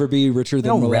than we'll ever be, richer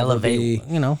than we'll ever be.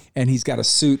 And he's got a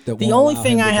suit that. The only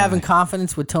thing I have in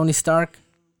confidence with Tony Stark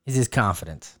is his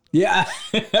confidence. Yeah,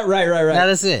 right. That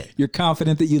is it. You're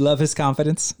confident that you love his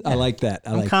confidence. Yeah. I like that.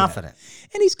 I'm confident,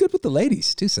 and he's good with the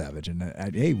ladies too, Savage. And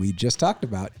hey, we just talked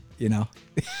about,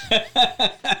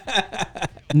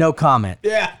 No comment.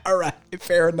 Yeah, all right,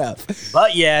 fair enough.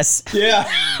 But yes.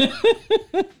 Yeah.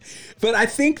 But I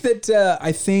think that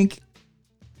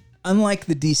unlike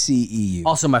the DCEU.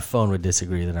 Also, my phone would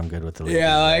disagree that I'm good with the ladies.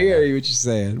 Yeah, I hear you what you're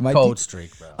saying. Cold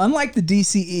streak, bro. Unlike the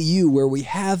DCEU, where we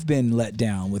have been let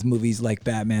down with movies like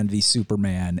Batman v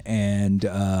Superman and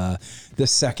the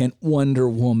second Wonder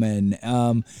Woman,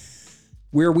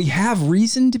 where we have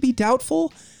reason to be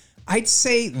doubtful, I'd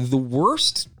say the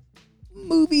worst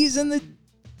movies in the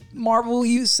Marvel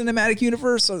Cinematic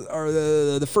Universe are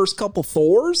the first couple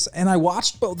Thors, and I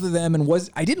watched both of them, and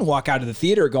I didn't walk out of the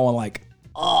theater going like,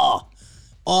 oh,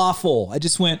 awful. I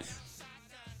just went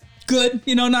good,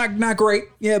 not great,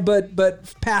 yeah, but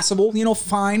passable,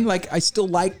 fine. Like I still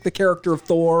like the character of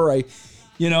Thor.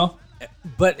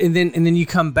 But and then you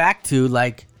come back to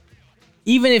like,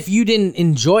 even if you didn't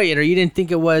enjoy it or you didn't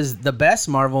think it was the best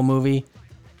Marvel movie,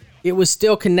 it was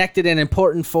still connected and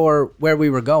important for where we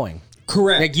were going.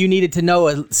 Correct. Like you needed to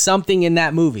know something in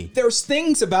that movie. There's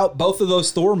things about both of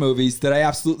those Thor movies that I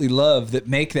absolutely love that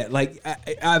make that, like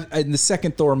in the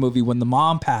second Thor movie when the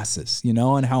mom passes,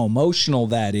 and how emotional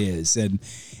that is,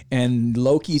 and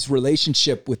Loki's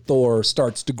relationship with Thor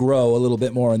starts to grow a little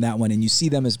bit more in that one, and you see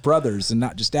them as brothers and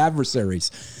not just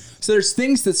adversaries. So there's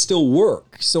things that still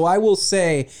work. So I will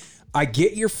say I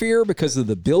get your fear because of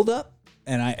the buildup,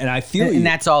 and I feel you. And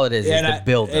that's all it is the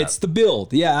build-up. It's the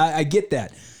build. Yeah, I get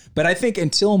that. But I think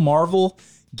until Marvel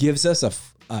gives us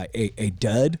a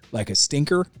dud, like a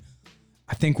stinker,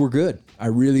 I think we're good. I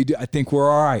really do. I think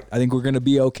we're all right. I think we're going to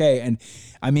be okay. And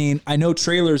I mean, I know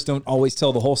trailers don't always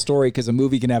tell the whole story because a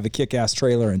movie can have a kick-ass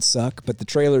trailer and suck, but the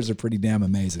trailers are pretty damn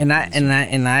amazing. And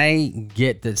I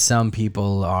get that some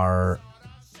people are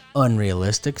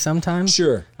unrealistic sometimes.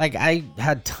 Sure. Like I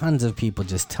had tons of people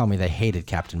just tell me they hated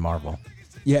Captain Marvel.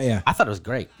 Yeah. I thought it was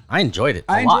great. I enjoyed it.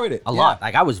 I enjoyed it a lot.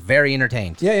 Like I was very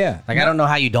entertained. Yeah. Like I don't know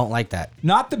how you don't like that.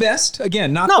 Not the best.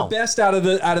 Again, not the best out of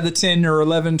the 10 or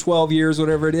 11, 12 years,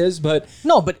 whatever it is, but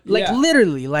no, but like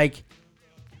literally, like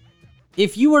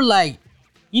if you were like,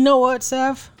 you know what,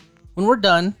 Sav? When we're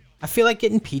done, I feel like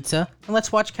getting pizza and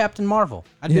let's watch Captain Marvel.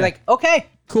 I'd be like, okay.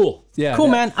 Cool. Yeah. Cool,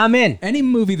 man. I'm in. Any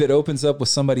movie that opens up with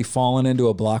somebody falling into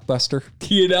a blockbuster,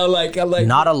 like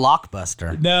not a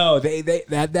lockbuster. No,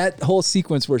 that whole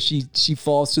sequence where she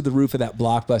falls through the roof of that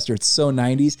blockbuster, it's so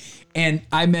 90s. And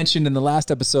I mentioned in the last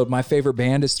episode, my favorite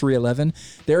band is 311.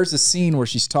 There's a scene where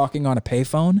she's talking on a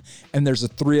payphone and there's a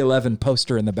 311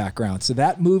 poster in the background. So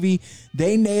that movie,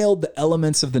 they nailed the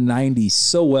elements of the 90s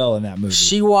so well in that movie.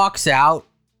 She walks out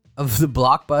of the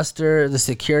blockbuster, the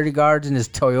security guards in his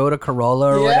Toyota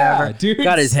Corolla or whatever, dude.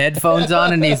 Got his headphones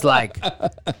on and he's like,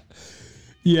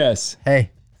 yes.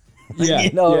 Hey, Yeah.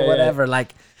 whatever.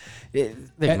 Like,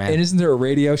 and isn't there a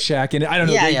Radio Shack in it? I don't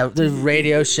know. Yeah, the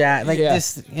Radio Shack. Like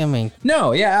this, I mean.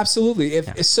 No, yeah, absolutely.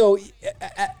 So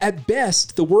at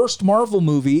best, the worst Marvel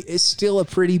movie is still a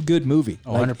pretty good movie.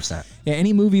 100%. Yeah,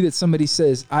 any movie that somebody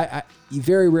says,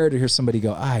 very rare to hear somebody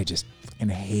go, I just fucking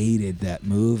hated that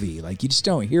movie. Like you just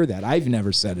don't hear that. I've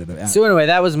never said it. So anyway,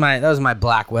 that was my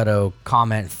Black Widow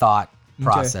comment thought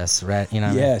process, right?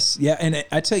 Yes, yeah, and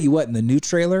I tell you what, in the new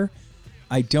trailer,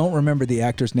 I don't remember the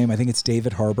actor's name. I think it's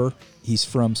David Harbour. He's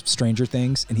from Stranger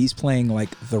Things, and he's playing like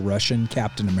the Russian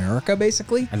Captain America,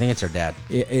 basically. I think it's her dad.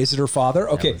 Is it her father?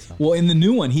 Okay. Well, in the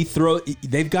new one,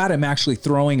 they've got him actually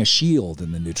throwing a shield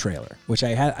in the new trailer, which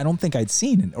I don't think I'd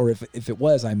seen, or if it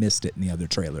was, I missed it in the other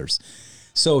trailers.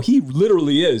 So he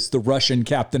literally is the Russian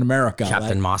Captain America.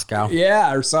 Captain Moscow.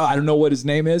 Yeah, or so I don't know what his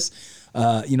name is.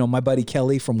 My buddy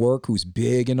Kelly from work, who's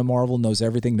big into Marvel, knows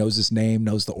everything, knows his name,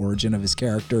 knows the origin of his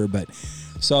character. But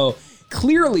so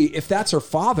clearly, if that's her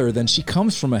father, then she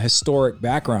comes from a historic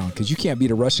background, because you can't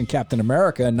beat a Russian Captain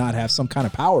America and not have some kind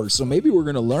of powers. So maybe we're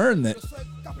going to learn that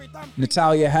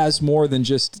Natalia has more than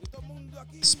just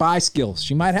spy skills.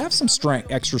 She might have some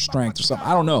extra strength or something.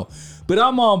 I don't know. But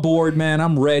I'm on board, man.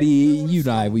 I'm ready. You and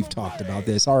I, we've talked about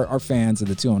this. Our fans of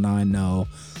the 209 know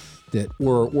that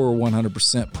we're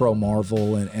 100% pro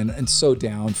Marvel and so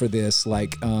down for this.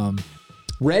 Like,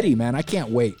 ready, man. I can't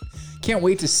wait. Can't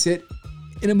wait to sit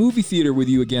in a movie theater with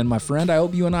you again, my friend. I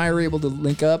hope you and I are able to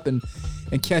link up and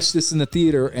catch this in the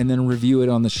theater and then review it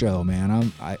on the show,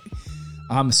 man.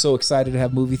 I'm so excited to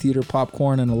have movie theater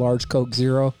popcorn and a large Coke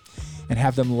Zero and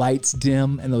have them lights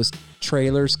dim and those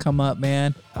trailers come up,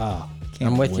 man. Oh,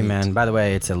 I'm with you, man. By the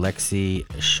way, it's Alexei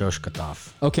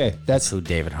Shoshkatov. Okay, that's who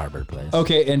David Harbour plays.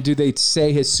 Okay, and do they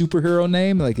say his superhero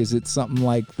name? Like, is it something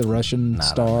like the Russian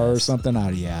star or something? Oh,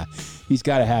 yeah. He's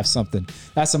got to have something.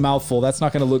 That's a mouthful. That's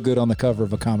not going to look good on the cover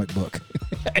of a comic book.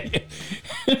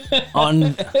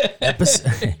 On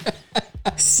episode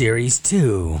Series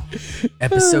 2,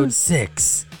 Episode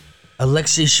 6,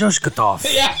 Alexei Shoshkatov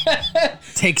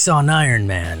takes on Iron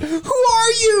Man. Who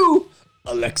are you?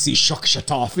 Alexei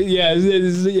Shoshkatov.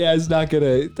 It's not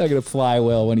gonna fly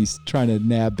well when he's trying to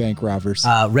nab bank robbers.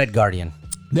 Red Guardian.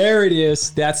 There it is.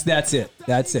 That's it.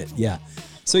 That's it. Yeah.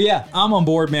 So yeah, I'm on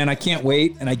board, man. I can't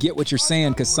wait, and I get what you're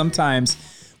saying, because sometimes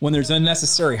when there's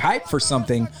unnecessary hype for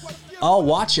something, I'll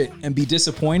watch it and be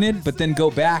disappointed, but then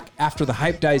go back after the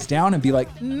hype dies down and be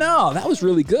like, no, that was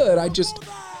really good.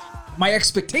 My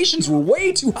expectations were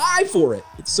way too high for it.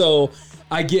 So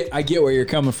I get where you're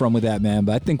coming from with that, man,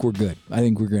 but I think we're good. I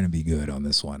think we're going to be good on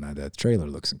this one. The trailer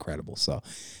looks incredible. So,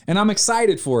 and I'm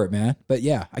excited for it, man. But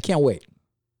yeah, I can't wait.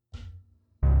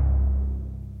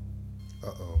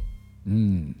 Uh-oh.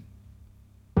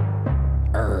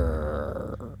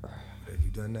 What have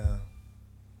you done now?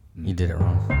 You did it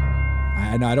wrong.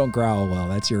 I know I don't growl well.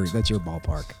 That's your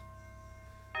ballpark.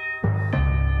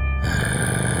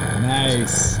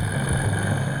 Nice.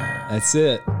 That's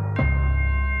it.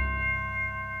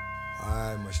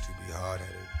 Why must you be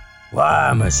hard-headed?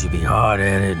 Why must you be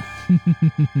hard-headed?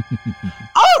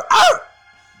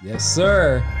 Yes,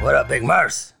 sir. What up, Big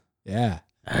Merce? Yeah.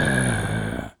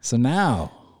 So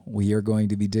now we are going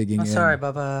to be digging in. Sorry,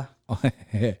 Bubba.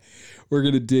 We're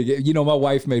going to dig in. You know, my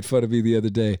wife made fun of me the other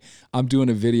day. I'm doing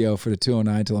a video for the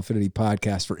 209 Till Infinity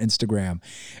podcast for Instagram.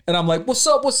 And I'm like, what's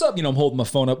up? What's up? You know, I'm holding my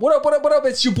phone up. What up? What up? What up?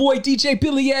 It's your boy, DJ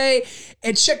Billy A.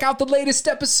 And check out the latest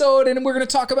episode. And we're going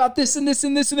to talk about this and this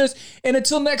and this and this. And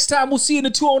until next time, we'll see you in the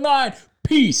 209.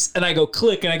 Peace. And I go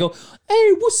click and I go,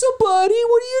 hey, what's up, buddy?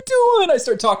 What are you doing? I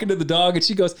start talking to the dog and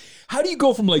she goes, how do you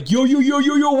go from like, yo,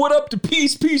 what up to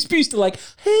peace, peace, peace to like,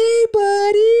 hey,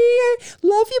 buddy,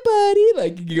 love you, buddy.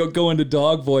 Like you go into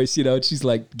dog voice, you know, and she's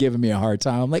like giving me a hard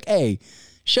time. I'm like, hey,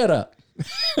 shut up.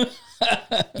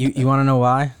 You want to know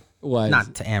why? Why?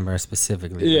 Not to Amber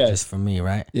specifically, Yeah. but just for me,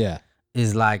 right? Yeah.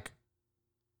 Is like,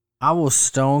 I will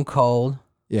stone cold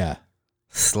Yeah.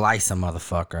 slice a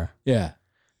motherfucker Yeah.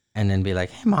 and then be like,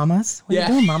 hey, mamas, what Yeah.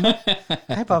 you doing, mama?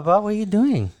 Hey, Bubba, what are you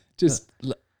doing? Just,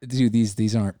 dude,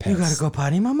 these aren't pets. You gotta go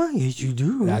potty, mama? Yes, you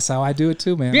do. That's how I do it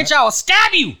too, man. Bitch, I will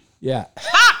stab you. Yeah.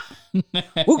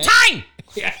 Wu-Tang!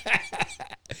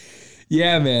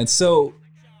 Yeah, man. So,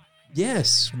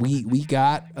 yes, we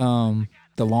got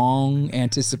the long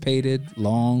anticipated,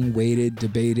 long waited,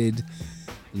 debated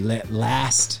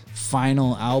last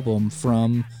final album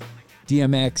from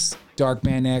DMX,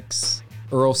 Darkman X,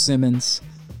 Earl Simmons.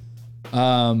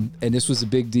 And this was a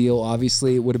big deal.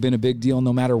 Obviously, it would have been a big deal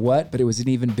no matter what, but it was an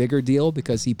even bigger deal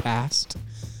because he passed,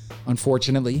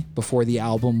 unfortunately, before the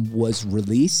album was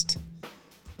released.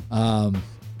 And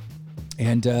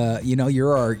you know,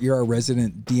 you're our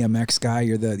resident DMX guy.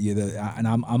 You're the and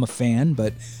I'm a fan,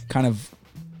 but kind of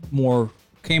more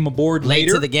came aboard Late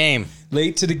later. to the game.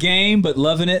 Late to the game, but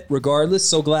loving it regardless.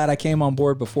 So glad I came on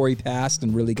board before he passed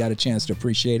and really got a chance to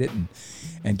appreciate it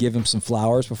and give him some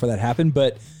flowers before that happened.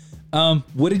 But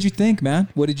what did you think, man?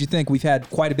 What did you think? We've had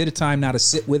quite a bit of time now to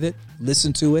sit with it,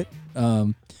 listen to it,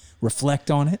 reflect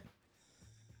on it.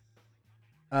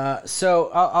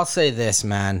 So I'll say this,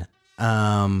 man.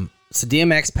 So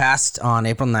DMX passed on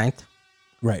April 9th.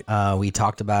 Right. We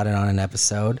talked about it on an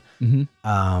episode.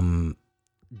 Mm-hmm.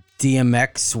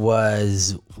 DMX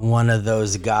was one of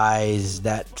those guys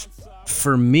that,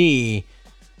 for me,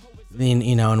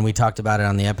 you know, and we talked about it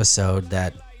on the episode,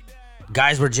 that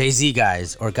guys were Jay-Z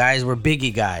guys or guys were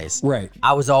Biggie guys. Right.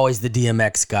 I was always the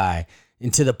DMX guy,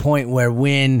 and to the point where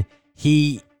when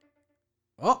he...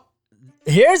 Oh,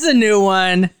 here's a new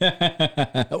one.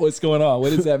 What's going on?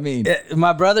 What does that mean?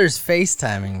 My brother's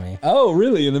FaceTiming me. Oh,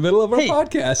 really? In the middle of our Hey,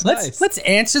 podcast? Nice. Let's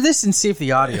answer this and see if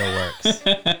the audio works.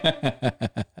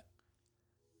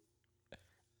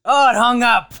 Oh, it hung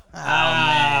up.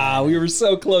 We were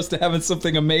so close to having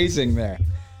something amazing there.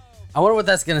 I wonder what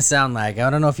that's gonna sound like. I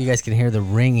don't know if you guys can hear the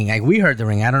ringing. Like, we heard the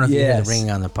ringing. I don't know if you hear Yes. the ringing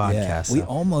on the podcast. Yeah. so. We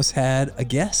almost had a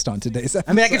guest on today's episode.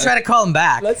 I mean, I can try to call him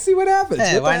back. Let's see what happens.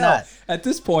 Hey, What the why hell? not? At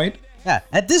this point, Yeah.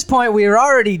 At this point, we are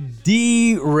already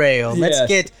derailed.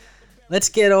 Yes. Let's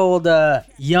get old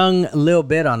young Lil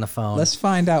Bit on the phone. let's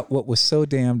find out what was so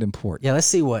damned important. Let's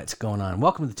see what's going on.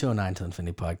 Welcome to the 209 Till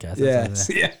Infinity podcast. Yes.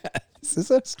 Yeah. This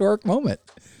is a historic moment.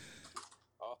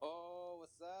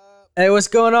 Hey, what's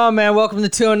going on, man? Welcome to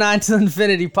 209 Till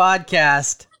Infinity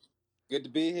podcast. Good to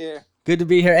be here. Good to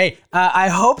be here. Hey, I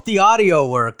hope the audio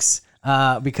works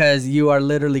because you are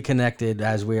literally connected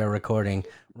as we are recording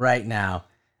right now.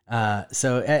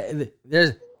 So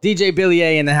there's DJ Billy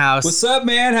A in the house. What's up,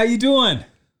 man? How you doing?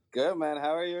 Good, man.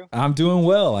 How are you? I'm doing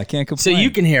well. I can't So complain.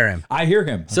 you can hear him. I hear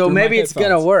him. So through my maybe it's going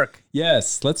to headphones. work.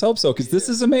 Yes. Let's hope so, because this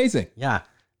is amazing. Yeah.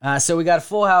 So we got a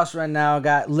full house right now.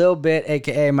 Got Lil Bit,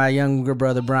 a.k.a. my younger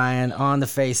brother Brian, on the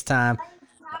FaceTime.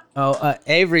 Oh,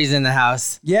 Avery's in the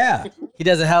house. Yeah. He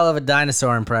does a hell of a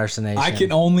dinosaur impersonation. I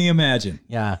can only imagine.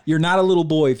 Yeah. You're not a little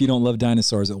boy if you don't love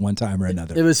dinosaurs at one time or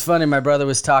another. It was funny. My brother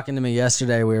was talking to me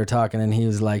yesterday. We were talking, and he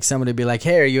was like, somebody would be like,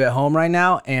 hey, are you at home right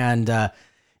now? And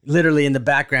literally in the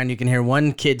background, you can hear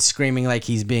one kid screaming like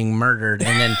he's being murdered,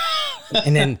 and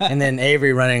then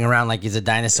Avery running around like he's a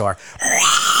dinosaur.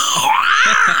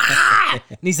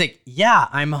 And he's like, yeah,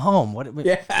 I'm home. What?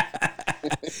 Yeah.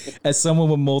 As someone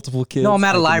with multiple kids, No, I'm at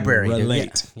a I can library, dude.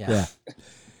 Relate. Yeah.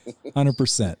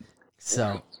 100%.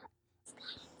 So,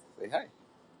 Say hi.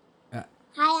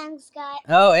 Hi, I'm Scott.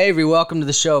 oh, Avery, welcome to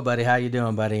the show, buddy. How you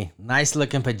doing, buddy? Nice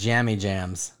looking pajama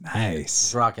jams.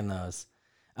 Nice. Rocking those.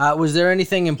 Was there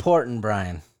anything important,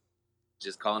 Brian?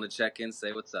 Just calling to check in,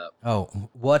 say what's up. Oh,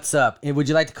 what's up? And would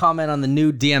you like to comment on the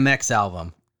new DMX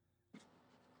album?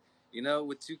 You know,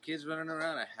 with 2 kids running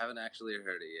around, I haven't actually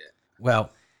heard it yet.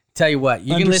 Well, tell you what,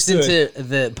 you can listen Understood. to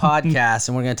the podcast,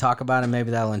 and we're going to talk about it.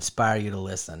 Maybe that'll inspire you to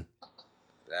listen.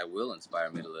 That will inspire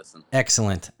me to listen.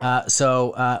 Excellent.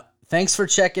 So thanks for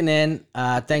checking in.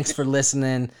 Thanks for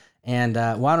listening. And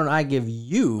why don't I give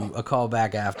you a call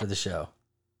back after the show?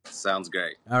 Sounds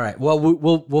great. All right. Well,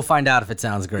 we'll find out if it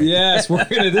sounds great. Yes,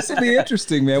 this will be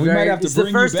interesting, man. We might have to It's bring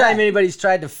the first you back. time anybody's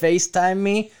tried to FaceTime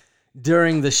me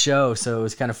during the show, so it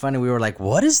was kind of funny. We were like,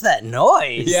 "What is that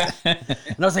noise?" Yeah. And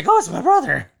I was like, "Oh, it's my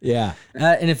brother." Yeah.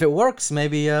 And if it works,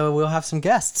 maybe we'll have some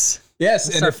guests. Yes.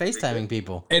 We'll And start if, FaceTiming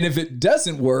people. and if it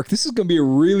doesn't work, this is going to be a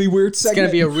really weird It's segment.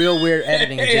 gonna be a real weird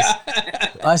editing of just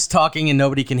us talking and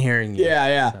nobody can hearing you.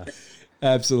 Yeah.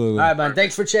 Absolutely. All right, man.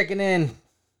 Thanks for checking in.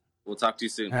 We'll talk to you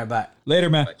soon. All right, bye. Later,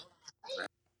 man. Bye.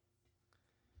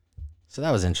 So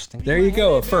that was interesting. There you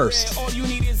go, at first. All you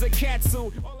need is a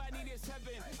catsuit. All I need is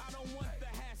heaven. I don't want the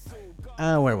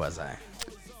hassle. Where was I?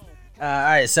 All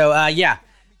right, so yeah.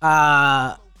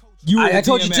 You were I the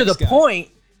told you to DMX the guy. point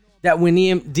that when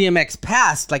DMX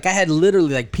passed, like I had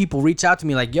literally like people reach out to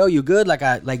me like, "Yo, you good?"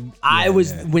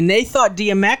 When they thought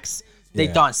DMX, they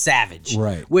Yeah. thought Savage,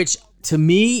 Right. Which to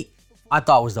me, I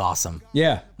thought was awesome.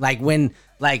 Yeah. Like when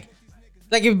like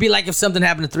it would be like if something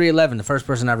happened to 311, the first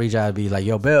person I reach out would be like,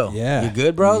 "Yo, Bill, Yeah. you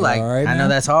good, bro?" You Like all right, I know man?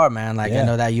 that's hard, man. Like I Yeah.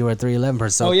 know that you were a 311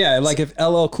 person. So, Oh, yeah. Like if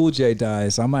LL Cool J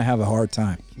dies, I might have a hard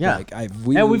time. Yeah. Like,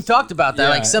 we've talked about that. Yeah.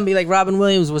 Like somebody like Robin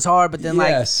Williams was hard, but then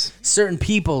Yes. like certain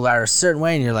people are a certain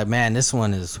way, and you're like, man, this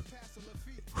one is.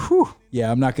 Whew.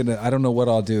 Yeah, I don't know what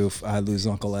I'll do if I lose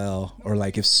Uncle L or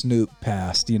like if Snoop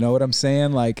passed. You know what I'm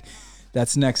saying? Like,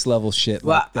 that's next level shit.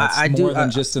 Well, Like, that's I more do-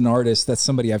 than just an artist. That's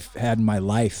somebody I've had in my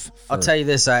life. I'll tell you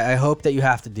this: I hope that you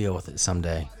have to deal with it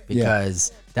someday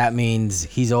because that means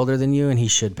he's older than you and he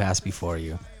should pass before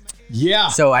you. Yeah.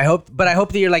 So I hope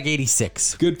that you're like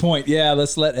 86. Good point. Yeah,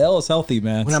 let's let L is healthy,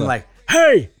 man. When I'm like,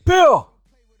 hey, Bill,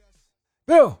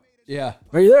 yeah.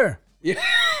 are you there? Yeah.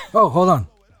 Oh, hold on.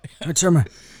 Let me turn my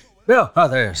Bill. Oh,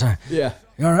 there. Sorry. Yeah.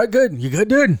 You all right? Good. You good,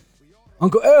 dude?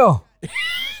 Uncle L.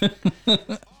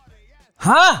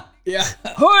 Huh? Yeah.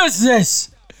 Who is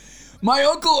this? My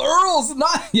Uncle Earl's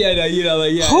not. Yeah, no, you know,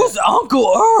 like, yeah. Who's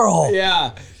Uncle Earl?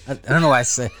 Yeah. I don't know why I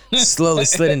slowly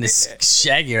slid into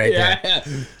Shaggy right there. Yeah.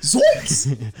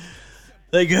 Zoinks.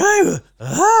 Like,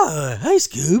 hi,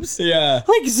 Scoops. Yeah.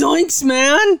 Like, zoinks,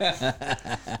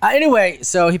 man. Anyway,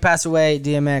 so he passed away,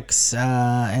 DMX,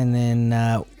 and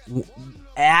then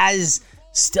as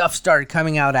stuff started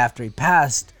coming out after he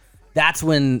passed, that's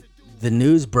when the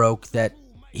news broke that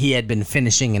he had been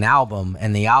finishing an album,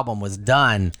 and the album was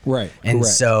done. Right. And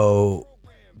correct. so,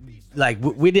 like,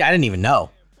 I didn't even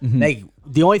know. Like,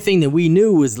 the only thing that we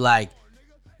knew was, like,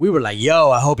 we were like,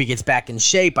 yo, I hope he gets back in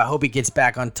shape. I hope he gets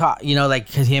back on top. You know,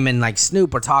 like, cause him and, like,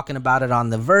 Snoop were talking about it on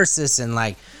the Versus, and,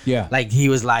 like, Yeah. like, he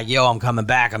was like, yo, I'm coming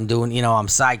back. I'm doing, I'm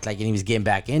psyched. Like, and he was getting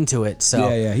back into it. So,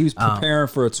 Yeah. He was preparing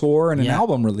for a tour and an yeah.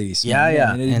 album release. Yeah, man.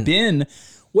 yeah. And it had been,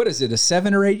 what is it, a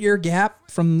 7 or 8 year gap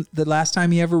from the last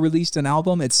time he ever released an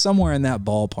album? It's somewhere in that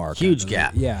ballpark. I Huge believe.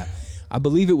 gap. Yeah. I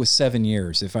believe it was 7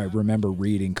 years, if I remember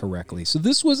reading correctly. So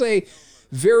this was a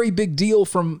very big deal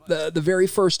from the very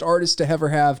first artist to ever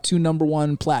have 2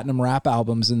 #1 platinum rap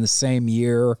albums in the same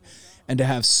year, and to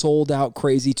have sold out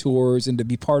crazy tours, and to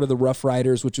be part of the Rough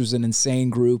Riders, which was an insane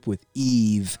group with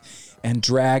Eve and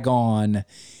Drag On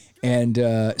and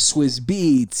Swizz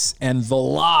Beats and The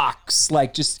Lox.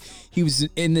 Like, just, he was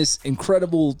in this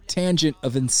incredible tangent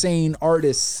of insane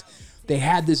artists. They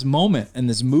had this moment and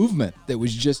this movement that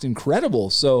was just incredible.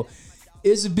 So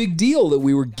it's a big deal that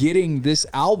we were getting this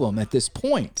album at this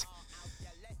point.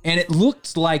 And it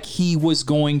looked like he was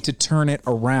going to turn it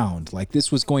around. Like,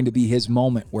 this was going to be his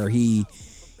moment where he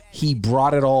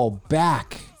brought it all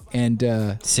back.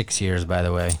 And 6 years, by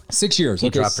the way. 6 years. He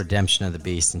Okay. dropped Redemption of the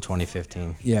Beast in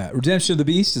 2015. Yeah, Redemption of the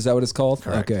Beast, is that what it's called?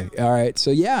 Correct. Okay, all right. So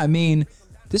yeah, I mean,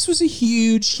 this was a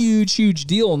huge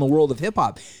deal in the world of hip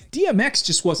hop. DMX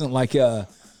just wasn't like a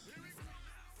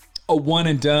one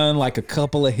and done, like a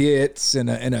couple of hits and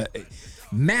a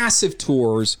massive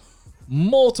tours,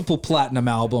 multiple platinum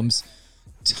albums,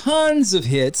 tons of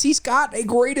hits. He's got a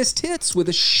greatest hits with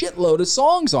a shitload of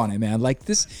songs on it, man. Like,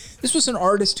 this was an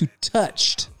artist who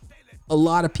touched a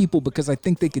lot of people, because I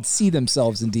think they could see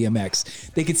themselves in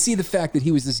DMX. They could see the fact that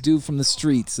he was this dude from the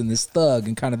streets and this thug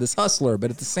and kind of this hustler,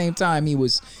 but at the same time he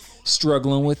was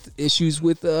struggling with issues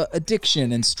with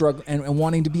addiction and struggle and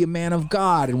wanting to be a man of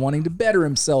God and wanting to better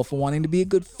himself and wanting to be a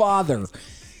good father.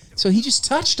 So he just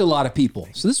touched a lot of people.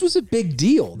 So this was a big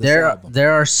deal. This album.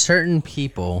 There are certain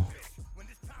people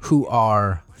who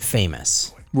are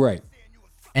famous, Right.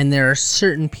 and there are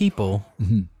certain people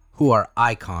who are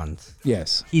icons.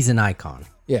 Yes. He's an icon.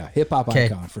 Yeah. Hip hop Okay,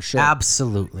 icon for sure.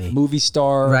 Absolutely. Movie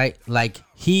star. Right?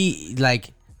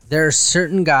 There are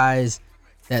certain guys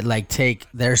that take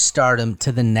their stardom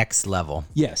to the next level.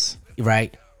 Yes.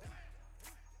 Right?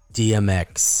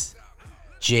 DMX,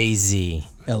 Jay-Z,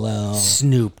 LL.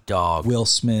 Snoop Dogg, Will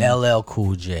Smith. LL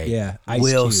Cool J, Yeah, Ice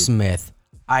Will Cube. Smith,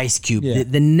 Ice Cube. Yeah.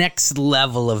 The next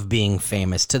level of being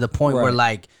famous, to the point where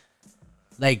Right.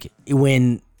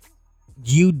 when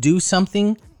you do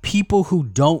something, people who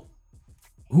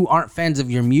aren't fans of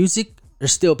your music are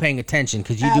still paying attention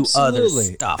because you do other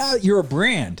Absolutely. stuff. You're a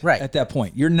brand Right. at that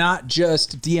point. You're not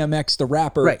just DMX the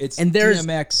rapper. Right. It's And there's-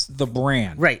 DMX the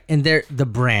brand. Right, and they're the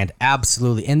brand,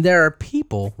 absolutely. And there are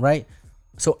people, right?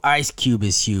 So Ice Cube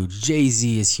is huge,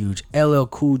 Jay-Z is huge, LL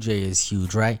Cool J is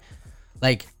huge, right?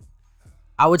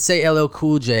 I would say LL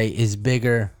Cool J is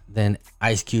bigger than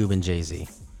Ice Cube and Jay-Z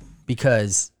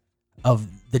because of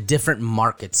the different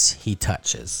markets he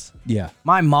touches. Yeah.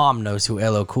 My mom knows who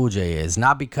LL Cool J is,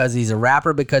 not because he's a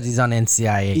rapper, because he's on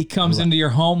NCIA. He comes into your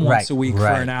home once Right, a week for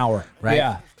right, an hour. right?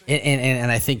 Yeah.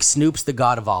 And I think Snoop's the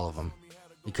god of all of them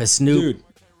because Snoop. Dude.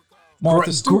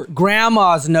 Martha Stewart.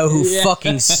 Grandmas know who Yeah.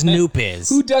 fucking Snoop is.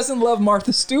 Who doesn't love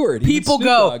Martha Stewart? Even People Snoop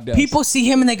go, Dogg does. people see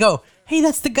him and they go, "Hey,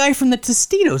 that's the guy from the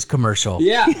Tostitos commercial."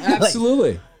 Yeah,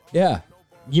 absolutely. Yeah.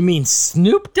 You mean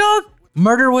Snoop Dogg?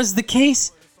 Murder was the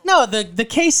case? No, the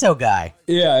queso guy.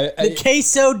 Yeah. The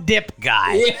queso dip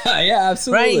guy. Yeah,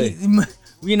 absolutely. Right?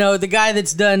 You know, the guy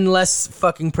that's done less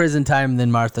fucking prison time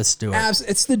than Martha Stewart.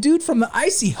 It's the dude from the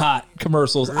Icy Hot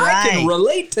commercials. I can Right.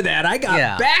 relate to that. I got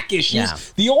Yeah. back issues. Yeah.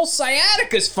 The old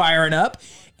sciatica's firing up,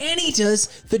 and he does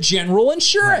the general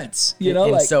insurance. You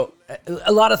know, And so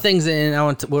a lot of things,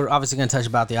 and we're obviously going to touch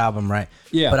about the album, right?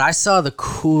 Yeah. But I saw the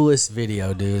coolest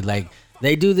video, dude.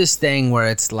 They do this thing where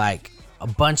it's a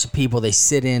bunch of people, they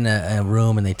sit in a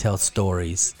room and they tell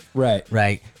stories. right.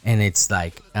 Right? And it's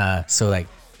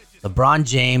LeBron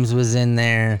James was in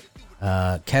there,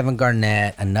 Kevin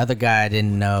Garnett, another guy I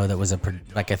didn't know that was I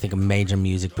think a major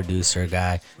music producer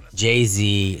guy,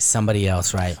 Jay-Z, somebody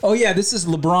else, right? Oh yeah, this is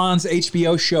LeBron's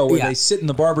HBO show where Yeah. they sit in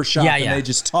the barbershop Yeah, and yeah. they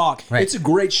just talk. Right. It's a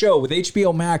great show with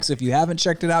HBO Max. If you haven't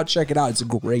checked it out, check it out. It's a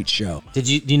great show. Do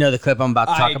you know the clip I'm about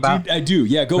to talk about? I do.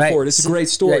 Yeah, go Right. for it. It's a great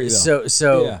story though.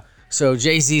 So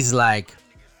Jay-Z's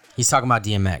he's talking about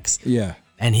DMX. Yeah.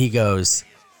 And he goes,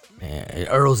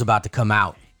 Earl's about to come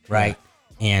out, right?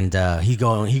 And he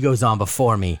goes on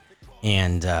before me,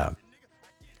 and the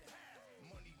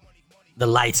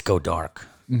lights go dark,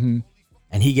 and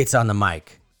he gets on the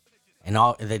mic, and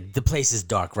all the place is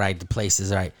dark, right? The place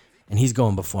is right, and he's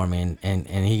going before me, and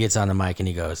he gets on the mic and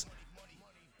he goes,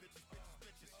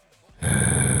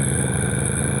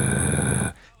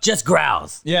 just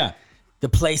growls. Yeah. The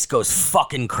place goes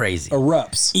fucking crazy.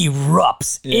 Erupts.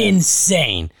 Erupts.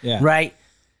 Insane. Yeah. Right?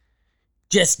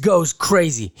 Just goes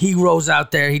crazy. He rolls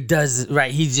out there. He does,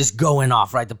 right? He's just going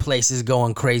off, right? The place is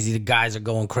going crazy. The guys are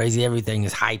going crazy. Everything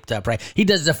is hyped up, right? He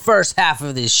does the first half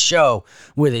of this show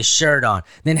with his shirt on.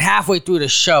 Then halfway through the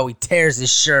show, he tears his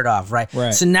shirt off, right?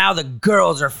 Right. So now the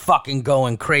girls are fucking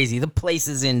going crazy. The place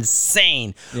is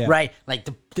insane, Yeah. right?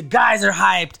 The guys are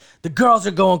hyped. The girls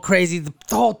are going crazy. The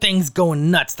whole thing's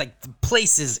going nuts. The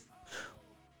place is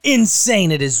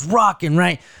insane. It is rocking,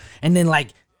 right? And then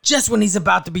just when he's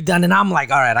about to be done, and I'm like,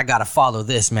 all right, I gotta follow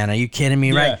this, man. Are you kidding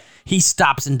me, Yeah. right? He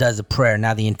stops and does a prayer.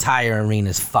 Now the entire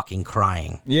arena's fucking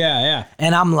crying. Yeah.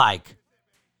 And I'm like,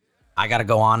 I gotta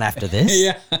go on after this?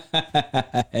 Yeah.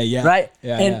 Yeah. Right?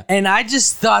 Yeah. And I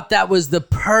just thought that was the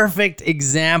perfect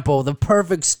example, the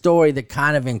perfect story that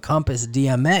kind of encompassed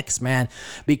DMX, man.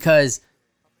 Because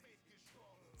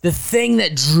the thing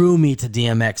that drew me to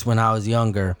DMX when I was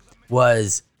younger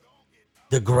was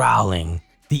the growling,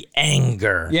 the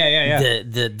anger. Yeah.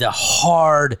 The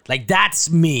hard, that's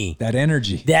me. That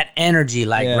energy. That energy,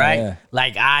 Yeah, right?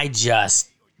 yeah. I just,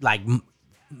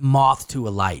 moth to a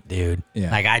light, dude.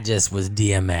 Yeah. I just was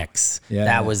DMX. Yeah,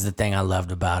 That yeah. was the thing I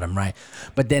loved about him, right?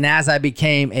 But then as I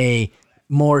became a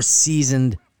more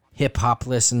seasoned hip hop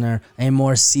listener, a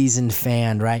more seasoned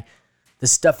fan, right? The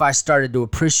stuff I started to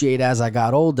appreciate as I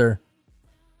got older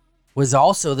was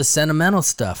also the sentimental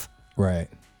stuff. Right.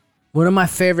 One of my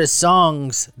favorite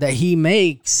songs that he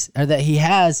makes or that he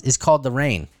has is called The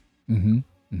Rain.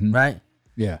 Right?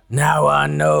 Yeah. Now I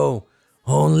know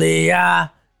only I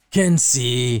can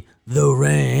see the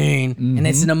rain, and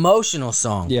it's an emotional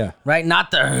song. Yeah. Right?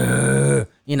 Not the,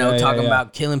 talking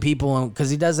about killing people, because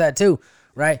he does that too,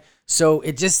 right? So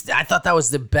I thought that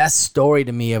was the best story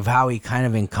to me of how he kind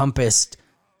of encompassed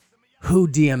who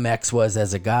DMX was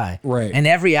as a guy. Right. And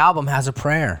every album has a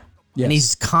prayer. Yes. And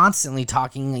he's constantly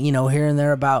talking, here and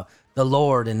there about the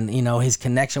Lord and, his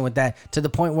connection with that, to the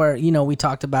point where, we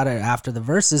talked about it after the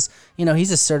verses,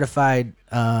 he's a certified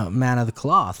man of the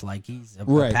cloth. Like he's a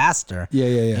pastor.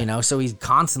 Yeah. So he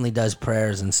constantly does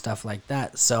prayers and stuff like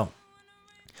that. So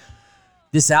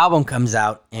this album comes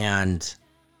out, and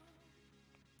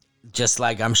just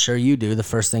like I'm sure you do, the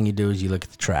first thing you do is you look at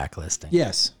the track listing.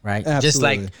 Yes. Right? Absolutely. Just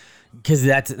like, because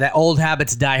that old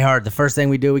habits die hard. The first thing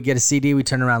we do, we get a CD, we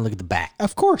turn around and look at the back.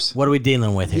 Of course. What are we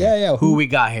dealing with here? Yeah. Who we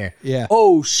got here? Yeah.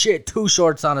 Oh, shit. Too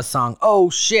Short's on a song. Oh,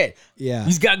 shit. Yeah.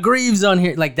 He's got Greaves on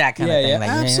here. Like that kind of thing. Yeah, Like,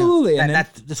 absolutely. And then-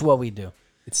 that's what we do.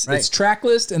 It's track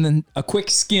list and then a quick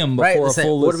skim before Right? a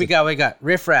full list. What do we got? We got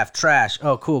Riff Raff, Trash.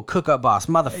 Oh, cool. Cook Up Boss.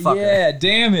 Motherfucker. Yeah,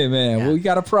 damn it, man. Yeah. We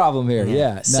got a problem here.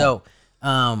 Yeah. no.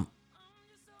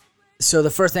 So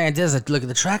the first thing I did is I look at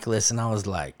the track list, and I was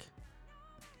like,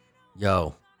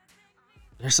 yo,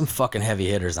 there's some fucking heavy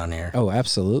hitters on here. Oh,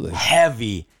 absolutely.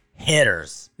 Heavy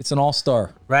hitters. It's an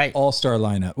all-star. Right. All-star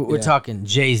lineup. We're talking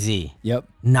Jay-Z. Yep.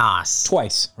 Nas.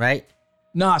 Twice. Right?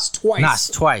 Nas twice. Nas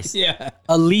twice. Yeah.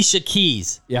 Alicia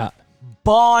Keys. Yeah.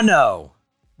 Bono.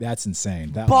 That's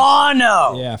insane. That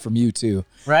Bono. Yeah, from you too.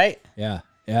 Right? Yeah.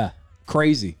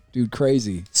 Crazy. Dude,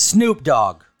 crazy. Snoop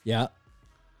Dogg. Yeah.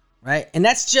 Right? And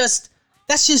that's just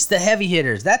the heavy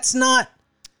hitters. That's not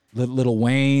Little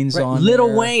Wayne's right? on Lil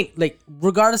there. Wayne, like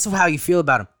regardless of how you feel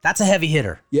about him, that's a heavy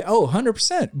hitter. Yeah. Oh,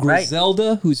 100%.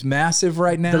 Griselda, who's massive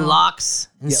right now. The Locks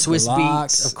and Yeah, Swiss the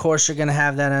Locks. Beats, of course, you're gonna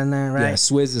have that in there, Yeah, right?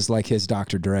 Swizz is like his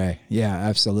Dr. Dre. Yeah,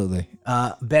 absolutely.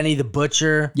 Benny the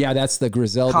Butcher, Yeah, that's the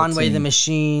Griselda Conway team. the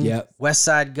Machine, Yep. West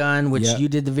Side Gun, which Yep. you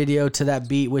did the video to that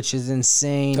beat, which is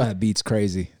insane, That beat's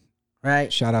crazy.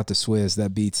 right? Shout out to Swizz.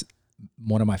 That beat's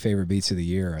one of my favorite beats of the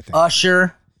year, I think.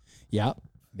 Usher, Yeah.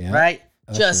 right?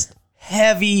 Just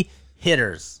heavy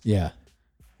hitters, Yeah.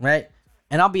 right?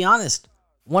 And I'll be honest,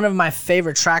 one of my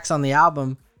favorite tracks on the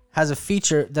album has a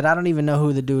feature that I don't even know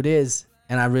who the dude is,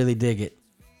 and I really dig it.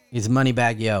 It's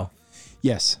Moneybagg Yo.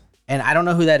 Yes. And I don't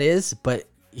know who that is, but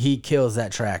he kills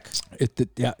that track.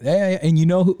 Yeah. And you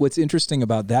know what's interesting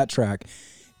about that track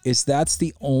is that's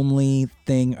the only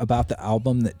thing about the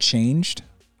album that changed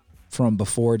from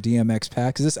before DMX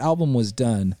passed. Because this album was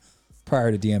done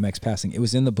prior to DMX passing. It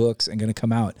was in the books and going to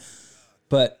come out.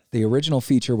 But the original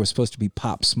feature was supposed to be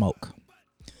Pop Smoke.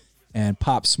 And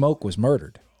Pop Smoke was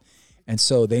murdered. And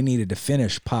so they needed to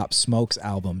finish Pop Smoke's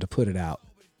album to put it out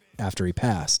after he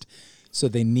passed. So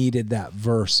they needed that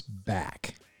verse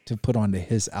back to put onto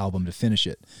his album to finish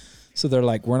it. So they're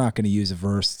like, we're not going to use a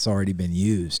verse that's already been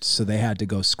used. So they had to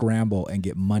go scramble and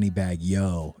get Moneybagg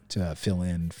Yo to fill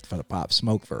in for the Pop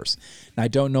Smoke verse. And I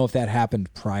don't know if that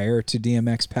happened prior to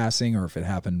DMX passing or if it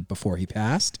happened before he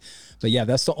passed. But yeah,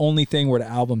 that's the only thing where the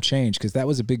album changed, because that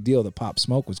was a big deal that Pop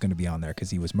Smoke was going to be on there because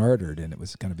he was murdered and it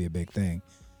was going to be a big thing.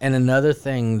 And another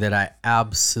thing that I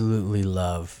absolutely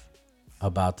love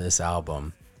about this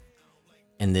album,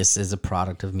 and this is a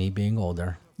product of me being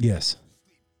older, Yes.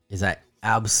 is I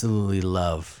absolutely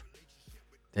love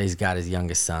that he's got his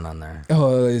youngest son on there.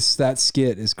 Oh, that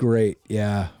skit is great.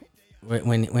 Yeah.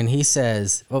 When he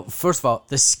says, well, first of all,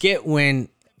 the skit when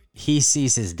he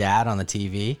sees his dad on the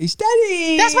TV. He's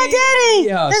daddy. That's my daddy.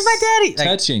 Yeah, That's my daddy. Like,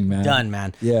 touching, man. Done,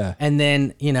 man. Yeah. And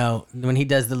then, when he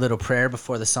does the little prayer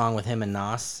before the song with him and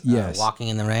Nas, Yes. Walking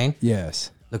in the Rain. Yes.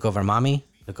 Look over mommy,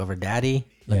 look over daddy.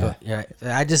 Yeah.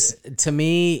 I just, to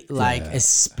me, like,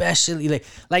 especially,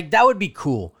 like that would be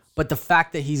cool. But the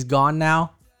fact that he's gone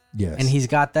now, Yes. and he's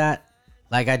got that,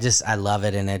 like, I love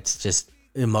it. And it's just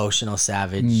emotional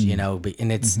savage,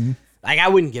 and it's like, I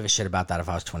wouldn't give a shit about that if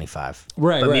I was 25.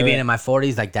 Right, But me right, being right. in my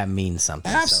 40s, like, that means something.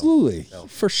 Absolutely.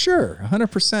 For sure.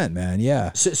 100%, man.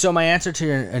 Yeah. So my answer to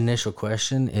your initial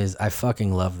question is I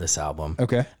fucking love this album.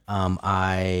 Okay.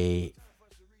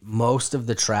 Most of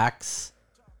the tracks,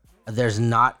 there's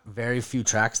not very few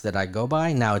tracks that I go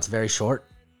by. Now it's very short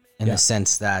in the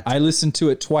sense that I listened to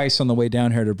it twice on the way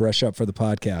down here to brush up for the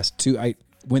podcast. I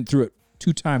went through it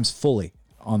 2 times fully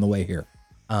on the way here.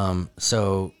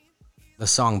 so the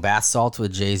song Bath Salts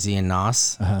with Jay-Z and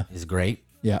Nas is great.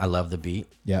 Yeah. I love the beat.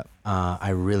 Yeah. I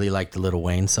really like the Lil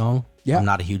Wayne song. Yeah. I'm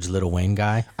not a huge Lil Wayne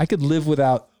guy. I could live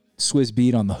without Swizz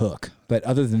Beat on the hook, but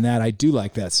other than that, I do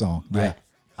like that song. Yeah. Right.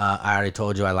 I already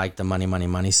told you I like the Money Money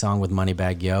Money song with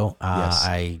Moneybagg Yo. Yes.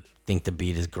 I think the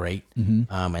beat is great.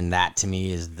 And that to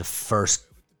me is the first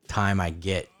time I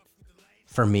get,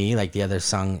 for me, like the other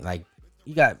song, like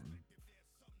you got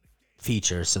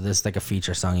features. So this is like a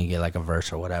feature song. You get like a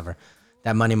verse or whatever.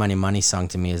 That Money, Money, Money song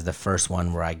to me is the first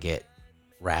one where I get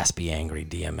raspy, angry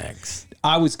DMX.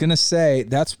 I was gonna say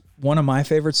that's one of my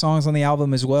favorite songs on the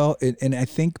album as well, and I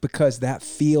think because that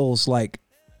feels like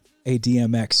a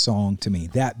DMX song to me.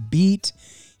 That beat,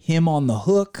 him on the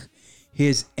hook,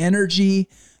 his energy,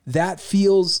 that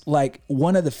feels like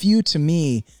one of the few to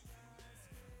me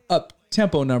up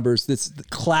tempo numbers that's the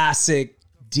classic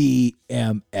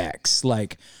DMX.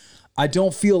 Like, I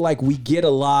don't feel like we get a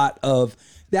lot of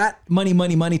that Money,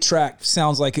 Money, Money track.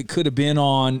 Sounds like it could have been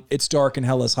on It's Dark and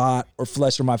Hell is Hot or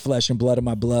Flesh of My Flesh and Blood of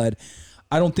My Blood.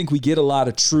 I don't think we get a lot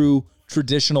of true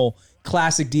traditional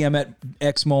classic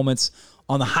DMX moments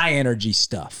on the high energy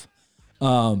stuff.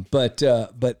 But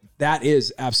that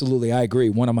is absolutely, I agree,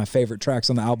 one of my favorite tracks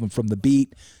on the album, from the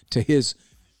beat to his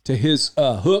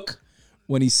hook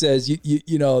when he says,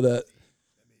 you know,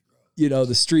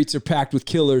 the streets are packed with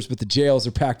killers, but the jails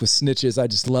are packed with snitches. I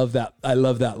just love that. I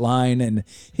love that line, and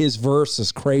his verse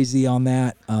is crazy on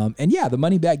that. And yeah, the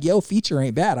Moneybagg Yo feature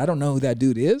ain't bad. I don't know who that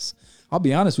dude is, I'll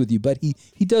be honest with you, but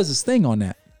he does his thing on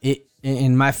that.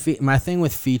 In my thing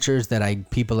with features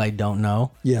that people I don't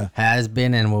know has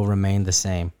been and will remain the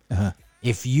same.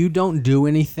 If you don't do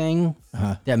anything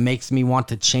that makes me want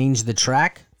to change the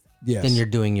track, then you're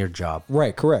doing your job.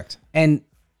 Right, correct. And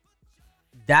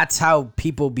that's how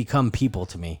people become people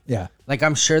to me. Yeah. Like,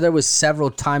 I'm sure there was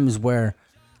several times where,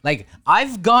 like,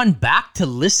 I've gone back to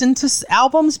listen to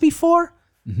albums before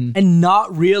and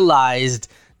not realized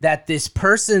that this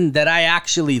person that I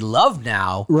actually love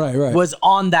now was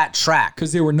on that track.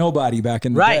 Because they were nobody back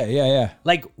in the day. Yeah.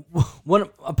 Like,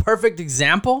 a perfect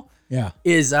example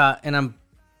is, and I'm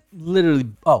literally,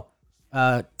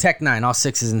 Tech 9, all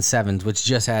 6s and 7s, which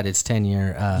just had its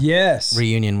 10-year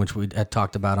reunion, which we had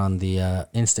talked about on the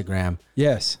Instagram.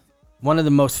 Yes. One of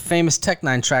the most famous Tech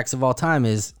 9 tracks of all time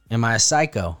is Am I a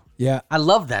Psycho? Yeah. I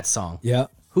love that song. Yeah.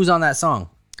 Who's on that song?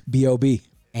 B.O.B.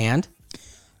 And?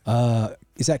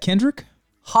 Is that Kendrick?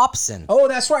 Hopsin. Oh,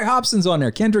 that's right. Hopsin's on there.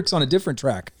 Kendrick's on a different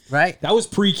track. Right. That was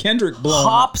pre-Kendrick blowing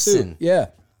up too. Hopsin. Yeah.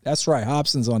 That's right.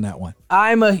 Hopsin's on that one.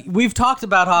 We've talked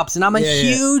about Hopsin. I'm a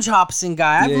huge Hopsin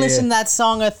guy. I've listened to that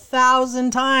song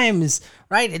 1,000 times,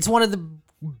 right? It's one of the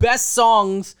best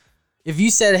songs. If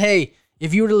you said, hey,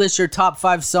 if you were to list your top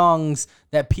 5 songs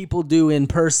that people do in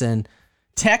person,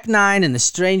 Tech 9 and the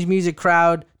Strange Music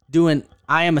Crowd doing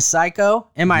I Am a Psycho,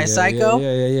 Am I a Psycho,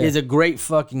 is a great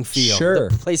fucking feel. Sure.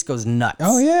 The place goes nuts.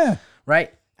 Oh, yeah.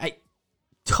 Right? I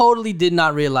totally did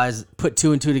not realize, put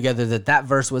 2 and 2 together, that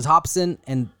verse was Hopsin,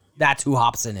 and that's who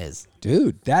Hopsin is.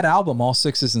 Dude, that album, all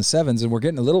 6s and 7s, and we're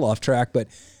getting a little off track, but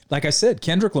like I said,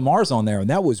 Kendrick Lamar's on there, and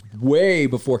that was way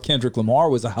before Kendrick Lamar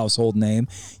was a household name.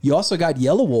 You also got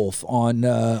Yellow Wolf on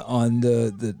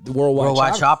the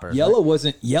Worldwide Chopper. Yellow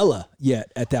wasn't Yella yet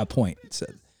at that point. So,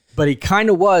 but he kind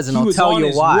of was, and I'll tell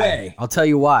you why. Way. I'll tell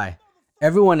you why.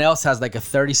 Everyone else has like a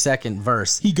 30-second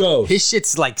verse. He goes. His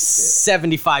shit's like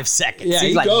 75 seconds. Yeah,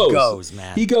 he goes,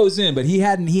 man. He goes in, but he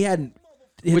hadn't.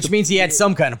 Which means he had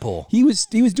some kind of pull. He was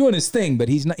doing his thing, but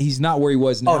he's not where he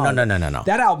was now. Oh, no.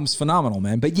 That album's phenomenal,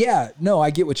 man. But yeah, no, I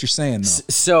get what you're saying, though.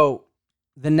 So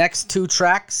the next 2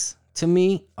 tracks to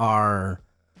me are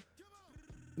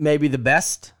maybe the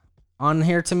best on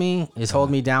here to me is Hold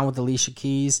Me Down with Alicia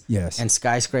Keys. Yes. And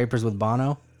Skyscrapers with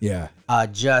Bono. Yeah.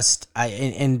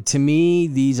 And to me,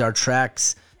 these are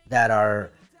tracks that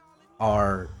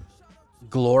are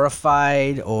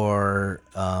glorified or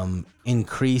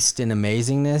increased in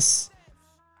amazingness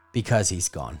because he's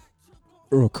gone.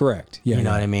 Oh, correct. Yeah, you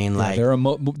know what I mean. Like they're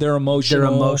emotional. They're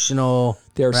emotional.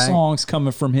 There are songs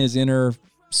coming from his inner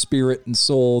spirit and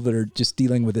soul that are just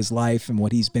dealing with his life and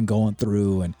what he's been going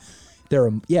through. And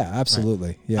absolutely.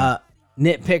 Right. Yeah.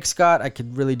 Nitpick, Scott. I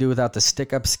could really do without the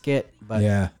stick-up skit. But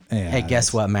hey,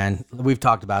 guess what, man? We've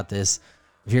talked about this.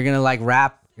 If you're gonna like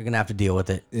rap, you're gonna have to deal with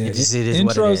it. It is intros,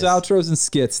 what it is. Outros, and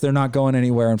skits—they're not going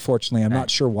anywhere. Unfortunately, I'm not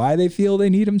sure why they feel they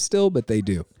need them still, but they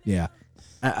do. Yeah.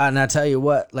 And I tell you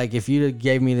what, like if you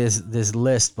gave me this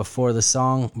list before the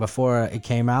song, before it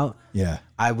came out,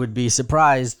 I would be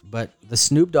surprised. But the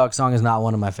Snoop Dogg song is not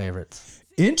one of my favorites.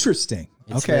 Interesting.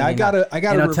 It's okay, really I got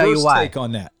a reverse take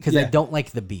on that because I don't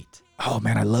like the beat. Oh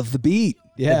man, I love the beat.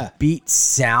 Yeah, the beat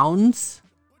sounds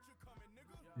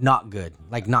not good,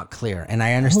 like not clear, and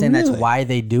I understand that's why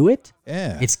they do it.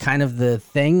 Yeah, it's kind of the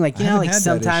thing, like like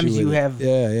sometimes you have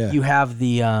you have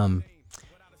the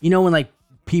when like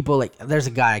people like there's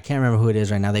a guy I can't remember who it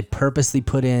is right now. They purposely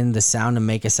put in the sound to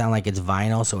make it sound like it's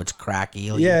vinyl, so it's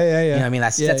cracky. Like, You know what I mean?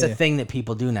 That's a thing that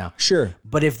people do now. Sure,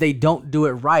 but if they don't do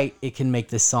it right, it can make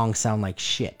this song sound like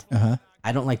shit.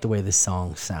 I don't like the way this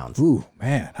song sounds. Ooh,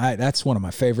 man, that's one of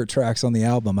my favorite tracks on the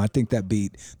album. I think that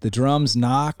beat, the drums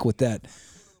knock with that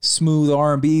smooth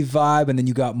R&B vibe, and then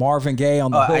you got Marvin Gaye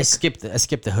on the hook. I skipped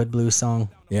the Hood Blues song,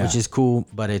 which is cool,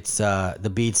 but it's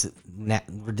the beat's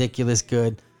ridiculous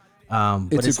good.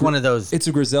 But it's one of those. It's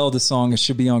a Griselda song. It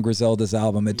should be on Griselda's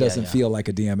album. It doesn't feel like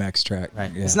a DMX track.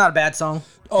 Right. Yeah. It's not a bad song.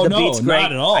 Oh, the no, beat's great.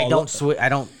 not at all. I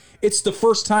don't. It's the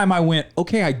first time I went,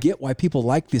 okay, I get why people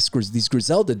like these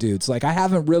Griselda dudes. Like, I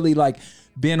haven't really like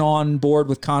been on board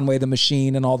with Conway the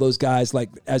Machine and all those guys. Like,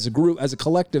 as a group, as a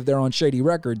collective, they're on Shady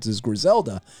Records as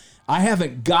Griselda. I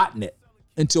haven't gotten it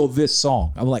until this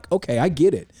song. I'm like, okay, I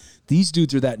get it. These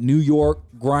dudes are that New York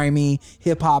grimy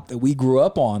hip hop that we grew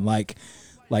up on. Like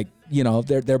you know,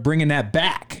 they're bringing that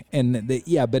back, and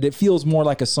but it feels more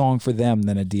like a song for them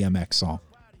than a DMX song.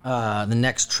 The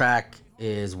next track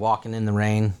is "Walking in the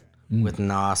Rain" with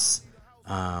Nas.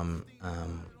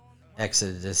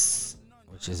 Exodus,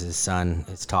 which is his son,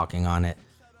 is talking on it,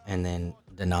 and then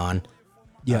Danon,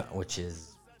 which is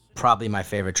probably my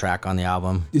favorite track on the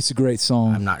album. It's a great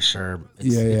song. I'm not sure.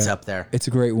 It's up there. It's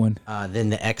a great one. Then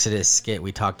the Exodus skit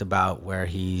we talked about, where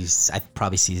I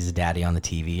probably sees his daddy on the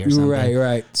TV or something.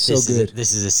 Right. So good.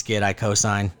 This is a skit I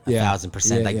co-sign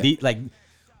 1,000%. Yeah. Like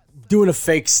doing a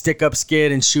fake stick-up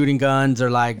skit and shooting guns, or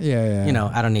like, you know,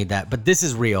 I don't need that. But this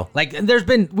is real. Like,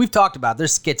 we've talked about,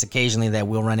 there's skits occasionally that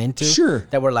we'll run into. Sure.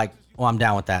 That we're like, oh, I'm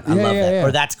down with that. I love that. Yeah.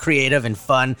 Or that's creative and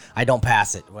fun. I don't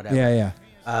pass it. Whatever. Yeah.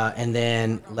 And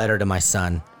then Letter to My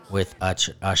Son with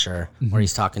Usher, where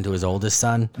he's talking to his oldest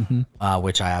son,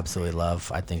 which I absolutely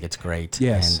love. I think it's great.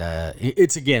 Yes. And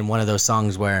it's, again, one of those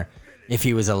songs where if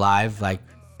he was alive, like,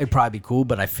 it'd probably be cool,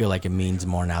 but I feel like it means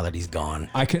more now that he's gone.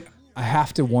 I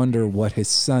have to wonder what his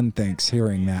son thinks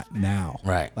hearing that now.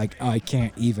 Right. Like, I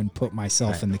can't even put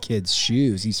myself in the kid's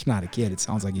shoes. He's not a kid. It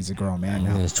sounds like he's a grown man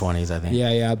now. In his 20s, I think.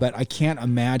 Yeah, but I can't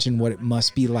imagine what it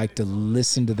must be like to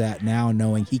listen to that now,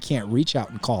 knowing he can't reach out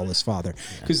and call his father.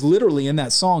 Because literally in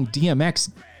that song, DMX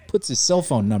puts his cell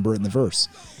phone number in the verse.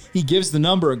 He gives the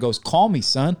number and goes, call me,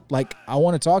 son. Like, I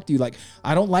want to talk to you. Like,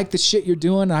 I don't like the shit you're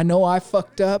doing. I know I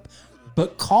fucked up,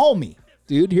 but call me,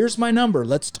 dude. Here's my number.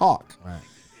 Let's talk. Right.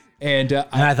 And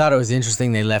I thought it was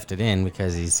interesting they left it in,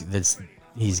 because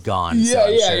he's gone. Yeah,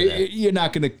 so you're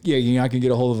not gonna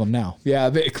get a hold of him now.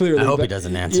 Yeah, but clearly. I hope he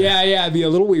doesn't answer. Yeah, it'd be a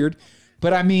little weird.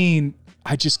 But I mean,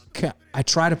 I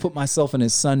try to put myself in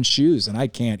his son's shoes, and I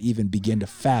can't even begin to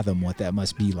fathom what that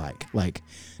must be like. Like,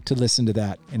 to listen to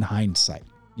that in hindsight,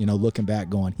 you know, looking back,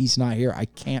 going, he's not here. I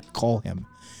can't call him.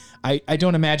 I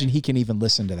don't imagine he can even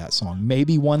listen to that song.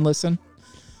 Maybe one listen.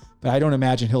 But I don't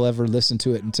imagine he'll ever listen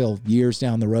to it until years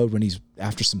down the road when he's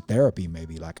after some therapy,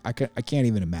 maybe. Like, I can't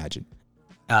even imagine.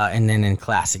 And then in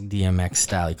classic DMX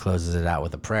style, he closes it out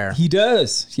with a prayer. He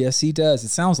does. Yes, he does. It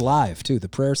sounds live, too. The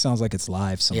prayer sounds like it's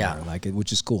live somewhere, Yeah.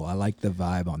 which is cool. I like the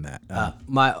vibe on that.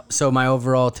 My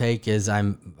overall take is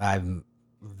I'm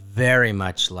very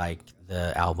much like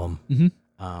the album.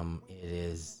 Mm-hmm. It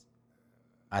is.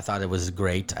 I thought it was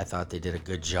great. I thought they did a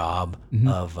good job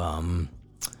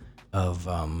of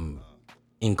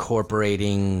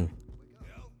incorporating,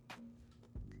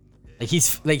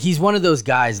 he's one of those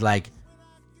guys, like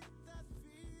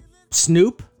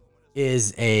Snoop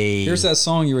is a. Here's that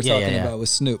song you were talking about with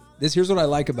Snoop. Here's what I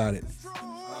like about it.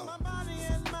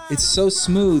 It's so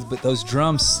smooth, but those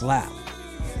drums slap.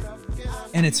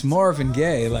 And it's Marvin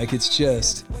Gaye, like, it's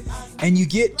just, and you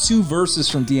get two verses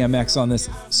from DMX on this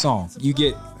song. You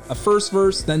get a first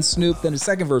verse, then Snoop, then a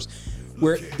second verse,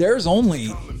 where there's only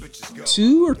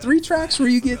 2 or 3 tracks where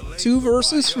you get 2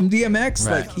 verses from DMX.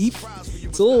 Right. Like,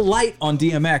 it's a little light on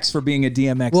DMX for being a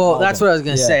DMX. Well, album. that's what I was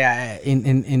gonna say.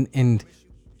 And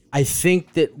I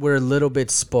think that we're a little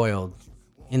bit spoiled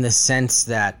in the sense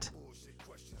that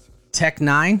Tech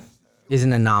 9 is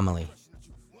an anomaly.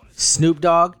 Snoop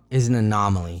Dogg is an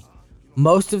anomaly.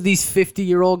 Most of these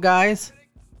 50-year-old guys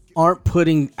aren't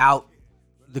putting out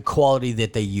the quality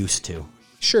that they used to.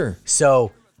 Sure.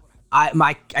 So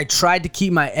I tried to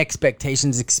keep my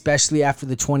expectations, especially after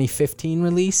the 2015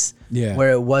 release,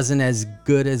 where it wasn't as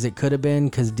good as it could have been,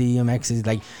 because DMX is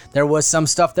like, there was some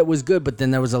stuff that was good, but then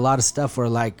there was a lot of stuff where,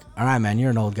 like, all right, man, you're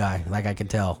an old guy. Like, I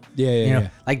could tell. Yeah.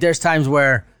 Like, there's times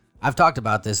where I've talked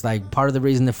about this. Like, part of the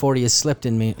reason the 40 has slipped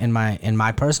in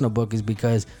my personal book is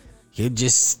because he'll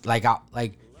just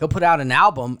he'll put out an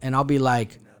album and I'll be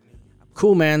like,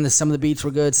 cool, man. Some of the beats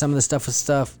were good. Some of the stuff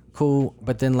was cool.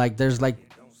 But then, like, there's like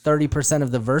 30%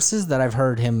 of the verses that I've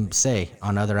heard him say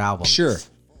on other albums. Sure.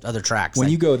 Other tracks. When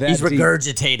like, you go that he's deep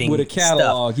regurgitating with a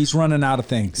catalog, stuff. he's running out of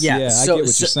things. Yeah, I get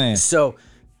what you're saying. So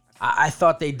I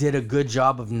thought they did a good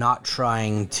job of not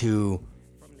trying to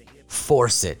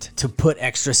force it to put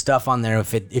extra stuff on there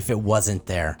if it wasn't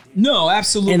there. No,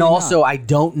 absolutely. And also, not. I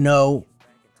don't know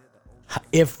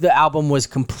if the album was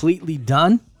completely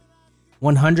done,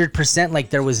 100%. Like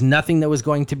there was nothing that was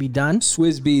going to be done.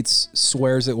 Swizz Beatz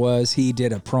swears it was. He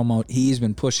did a promo. He's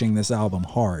been pushing this album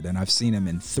hard, and I've seen him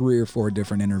in 3 or 4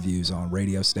 different interviews on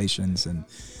radio stations and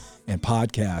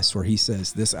podcasts where he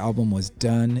says this album was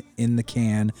done in the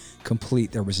can,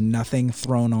 complete. There was nothing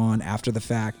thrown on after the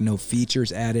fact, no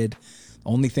features added.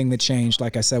 Only thing that changed,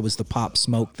 like I said, was the Pop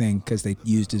Smoke thing because they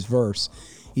used his verse.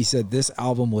 He said this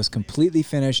album was completely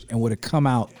finished and would have come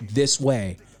out this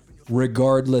way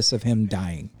regardless of him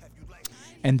dying.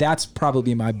 And that's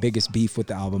probably my biggest beef with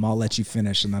the album. I'll let you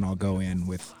finish and then I'll go in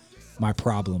with my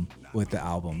problem with the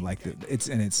album. Like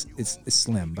it's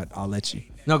slim, but I'll let you.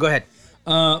 No, go ahead.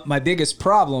 My biggest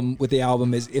problem with the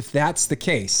album is if that's the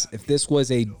case, if this was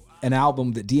an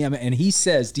album that and he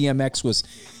says DMX was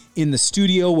in the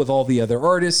studio with all the other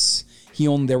artists.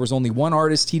 There was only one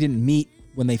artist he didn't meet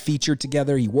when they featured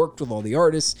together. He worked with all the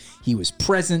artists. He was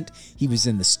present. He was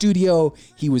in the studio.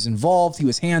 He was involved. He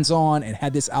was hands-on and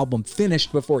had this album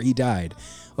finished before he died.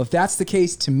 Well, if that's the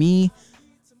case, to me,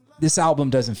 this album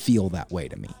doesn't feel that way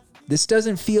to me. This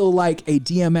doesn't feel like a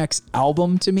DMX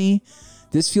album to me.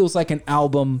 This feels like an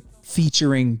album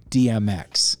featuring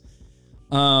DMX.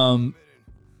 Like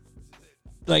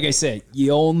I said,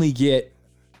 you only get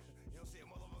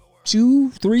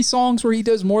 2-3 songs where he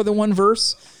does more than one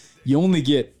verse. You only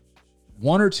get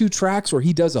 1 or 2 tracks where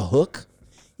he does a hook,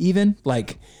 even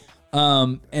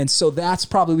and so that's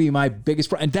probably my biggest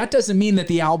problem. And that doesn't mean that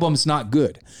the album's not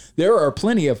good. There are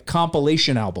plenty of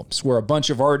compilation albums where a bunch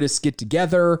of artists get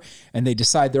together and they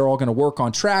decide they're all going to work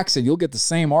on tracks, and you'll get the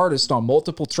same artist on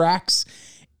multiple tracks,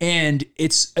 and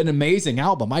it's an amazing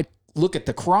album. I look at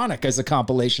The Chronic as a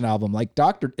compilation album,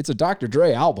 it's a Dr.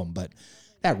 Dre album, but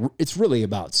it's really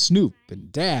about Snoop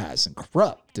and Daz and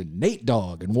Corrupt and Nate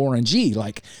Dogg and Warren G.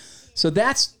 So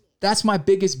that's my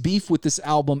biggest beef with this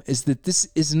album, is that this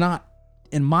is not,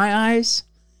 in my eyes,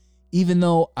 even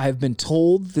though I've been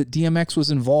told that DMX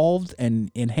was involved and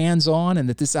in hands-on and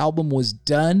that this album was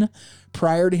done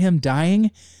prior to him dying,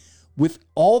 with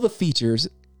all the features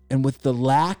and with the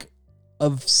lack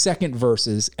of second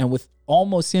verses and with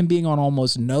almost him being on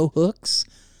almost no hooks,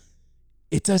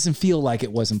 it doesn't feel like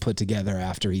it wasn't put together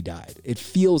after he died. It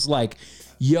feels like,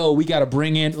 we got to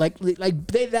bring in,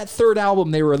 that third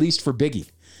album they released for Biggie,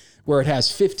 where it has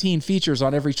 15 features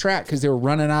on every track because they were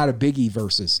running out of Biggie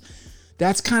verses.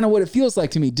 That's kind of what it feels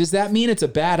like to me. Does that mean it's a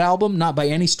bad album? Not by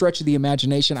any stretch of the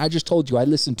imagination. I just told you I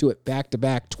listened to it back to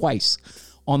back twice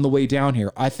on the way down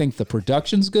here. I think the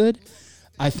production's good.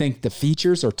 I think the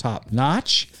features are top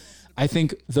notch. I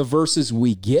think the verses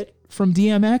we get from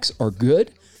DMX are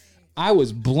good. I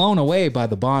was blown away by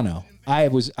the Bono.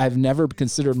 I've never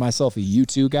considered myself a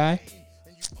U2 guy.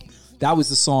 That was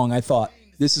the song I thought,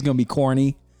 this is going to be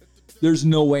corny. There's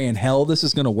no way in hell this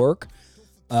is going to work.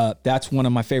 That's one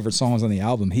of my favorite songs on the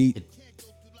album.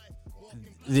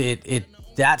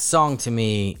 That song to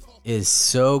me is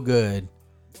so good,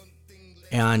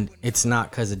 and it's not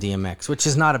because of DMX, which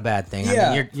is not a bad thing.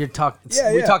 Yeah. I mean, we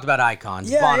talked about icons.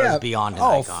 Bono's beyond an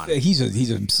icon. He's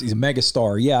a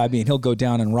megastar. Yeah, I mean, he'll go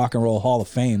down in Rock and Roll Hall of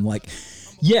Fame.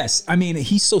 Yes, I mean,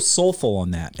 he's so soulful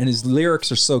on that, and his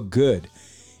lyrics are so good.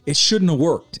 It shouldn't have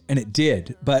worked, and it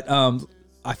did. But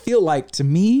I feel like, to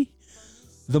me,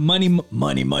 the money, bitches,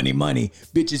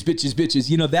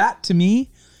 that to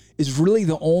me is really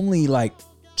the only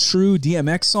true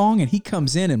DMX song, and he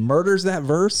comes in and murders that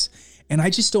verse, and I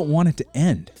just don't want it to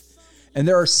end. And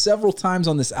there are several times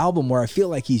on this album where I feel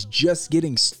like he's just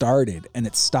getting started and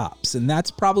it stops, and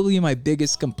that's probably my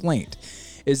biggest complaint,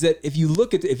 is that if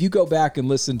you go back and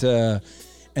listen to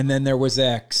And Then There Was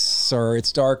X, or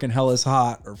It's Dark and Hell Is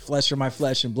Hot, or Flesh of My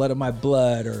Flesh and Blood of My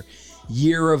Blood, or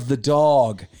Year of the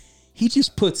Dog, he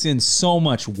just puts in so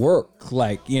much work,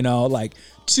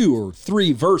 2 or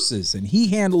 3 verses, and he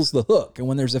handles the hook. And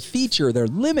when there's a feature, they're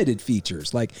limited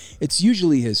features. It's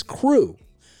usually his crew.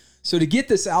 So to get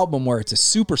this album where it's a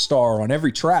superstar on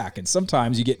every track, and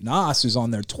sometimes you get Nas who's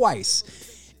on there twice,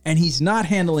 and he's not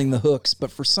handling the hooks,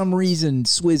 but for some reason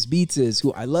Swizz Beatz is,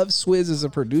 who I love Swizz as a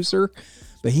producer,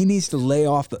 but he needs to lay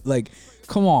off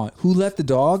come on, Who Let the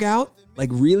Dog Out?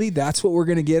 Really? That's what we're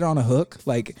going to get on a hook?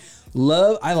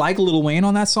 I like Lil Wayne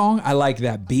on that song. I like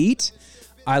that beat.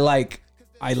 I like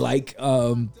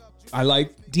DMX,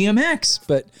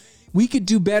 but we could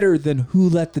do better than Who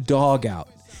Let the Dog Out.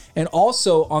 And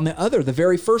also on the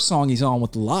very first song he's on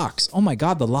with the Lox. Oh my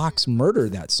God, the Lox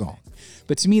murdered that song.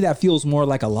 But to me, that feels more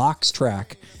like a Lox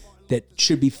track that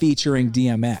should be featuring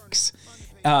DMX.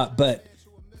 But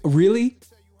really,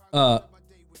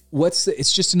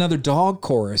 it's just another dog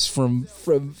chorus from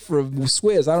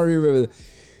Swizz. I don't even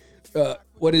remember.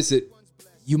 What is it?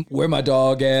 You, where my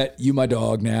dog at? You my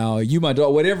dog now. You my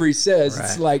dog. Whatever he says,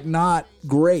 it's like not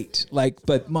great. Like,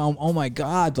 but mom, oh my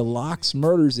God, the Lox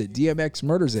murders it. DMX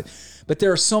murders it. But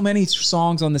there are so many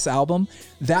songs on this album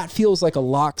that feels like a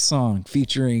Lox song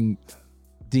featuring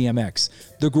DMX.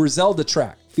 The Griselda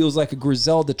track feels like a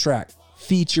Griselda track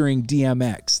featuring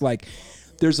DMX. Like,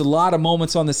 there's a lot of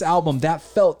moments on this album that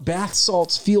felt Bath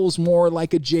Salts feels more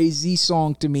like a Jay-Z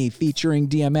song to me featuring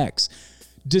DMX.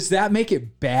 Does that make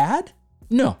it bad?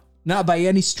 No, not by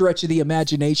any stretch of the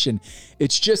imagination.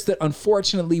 It's just that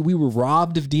unfortunately we were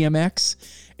robbed of DMX,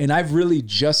 and I've really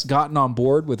just gotten on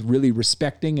board with really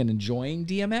respecting and enjoying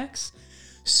DMX.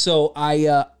 So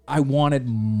I wanted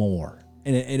more.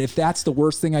 And if that's the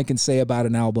worst thing I can say about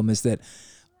an album is that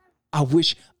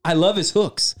I love his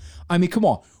hooks. I mean, come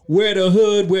on. Where the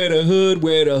hood, where the hood,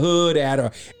 where the hood at?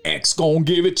 Or X gon'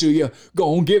 give it to you,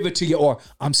 gon' give it to you. Or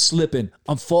I'm slipping,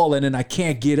 I'm falling, and I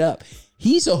can't get up.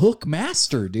 He's a hook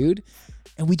master, dude.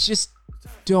 And we just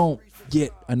don't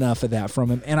get enough of that from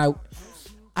him. And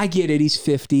I get it. He's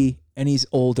 50 and he's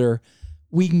older.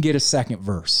 We can get a second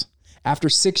verse. After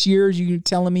 6 years, you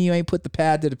telling me you ain't put the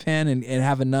pad to the pen and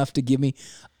have enough to give me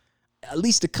at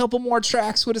least a couple more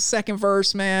tracks with a second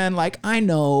verse, man. Like, I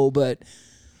know, but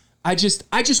I just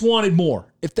wanted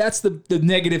more. If that's the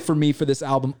negative for me for this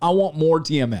album, I want more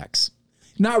DMX.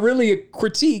 Not really a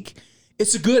critique.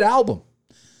 It's a good album.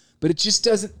 But it just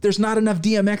doesn't, there's not enough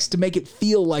DMX to make it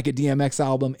feel like a DMX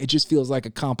album. It just feels like a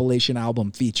compilation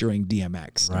album featuring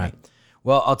DMX. Right.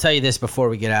 Well, I'll tell you this before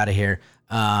we get out of here.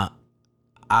 I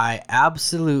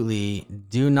absolutely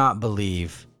do not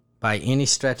believe by any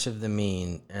stretch of the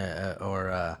mean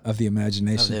Of the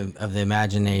imagination. of the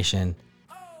imagination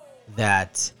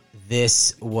that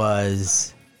this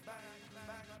was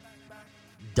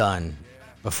done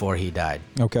before he died.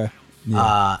 Okay.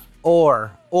 Yeah.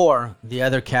 Or the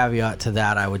other caveat to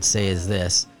that I would say is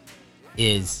this,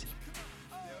 is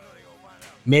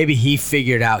maybe he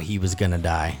figured out he was going to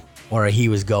die or he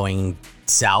was going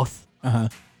south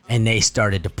and they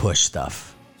started to push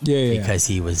stuff because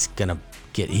he was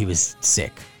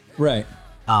sick. Right.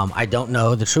 I don't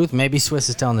know the truth. Maybe Swizz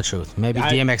is telling the truth. Maybe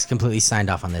DMX completely signed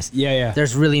off on this. Yeah.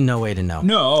 There's really no way to know.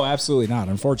 No, absolutely not.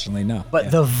 Unfortunately, no.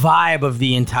 But the vibe of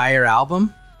the entire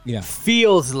album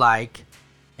feels like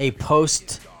a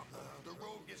post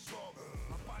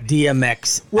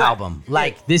DMX album.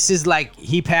 Like, this is like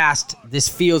he passed. This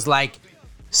feels like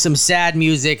some sad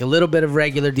music, a little bit of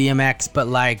regular DMX, but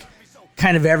like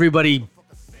kind of everybody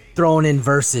throwing in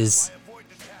verses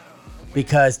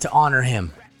because to honor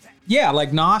him. Yeah,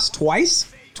 like Nas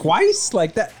twice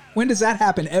like that. When does that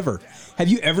happen ever? Have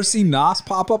you ever seen Nas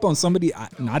pop up on somebody?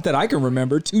 Not that I can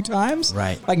remember, 2 times.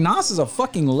 Right. Like, Nas is a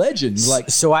fucking legend. Like,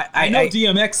 so I know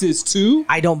DMX is too.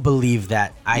 I don't believe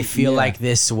that. I feel like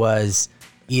this was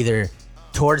either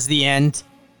towards the end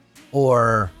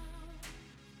or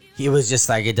he was just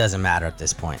like, it doesn't matter at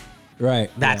this point.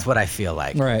 Right. That's what I feel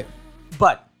like. Right.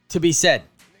 But to be said,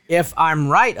 if I'm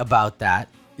right about that,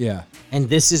 yeah, and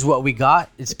this is what we got,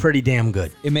 it's pretty damn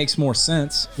good. It makes more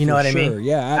sense. You know what I mean?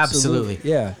 Yeah, absolutely.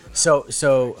 Yeah. So,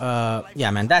 yeah,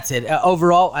 man, that's it.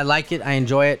 Overall, I like it. I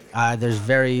enjoy it. There's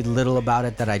very little about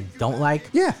it that I don't like.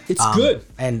 Yeah, it's good.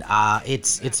 And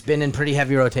it's been in pretty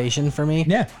heavy rotation for me.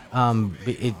 Yeah.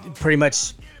 It pretty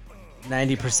much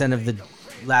 90% of the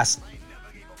last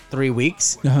 3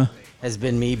 weeks has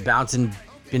been me bouncing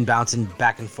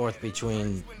back and forth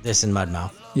between this and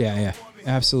Mudmouth. Yeah.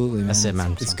 Absolutely, man. That's it,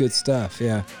 man. It's good stuff,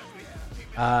 yeah.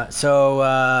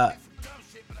 So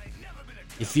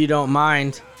if you don't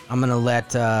mind, I'm gonna let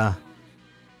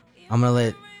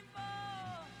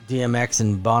DMX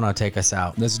and Bono take us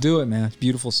out. Let's do it, man. It's a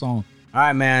beautiful song. All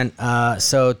right, man.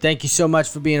 So thank you so much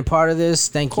for being a part of this.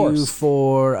 Thank you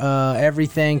for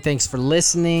everything. Thanks for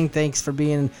listening. Thanks for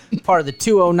being part of the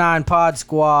 209 Pod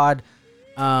Squad.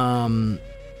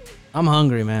 I'm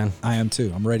hungry, man. I am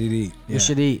too. I'm ready to eat. We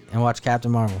should eat and watch Captain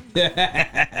Marvel.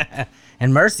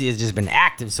 And Mercy has just been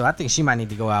active, so I think she might need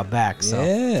to go out back. So.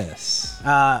 Yes.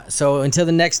 So until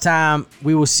the next time,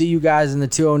 we will see you guys in the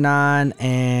 209,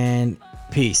 and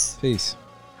peace. Peace.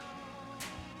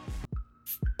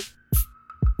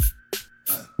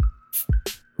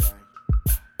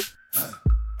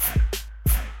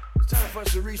 Time for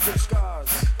us to reach for the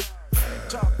stars.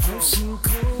 Talk to 'em. Some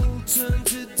cold turn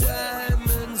to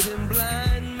diamonds and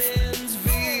blind men's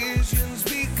visions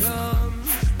become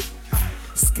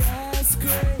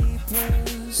skyscrapers.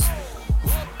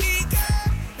 What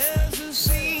began as a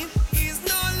scene is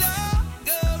no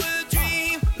longer a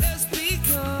dream. Let's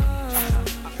become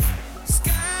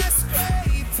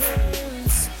skyscrapers.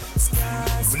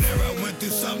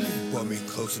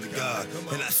 closer to God.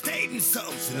 And I stayed in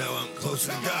something, so now I'm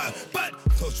closer to God. But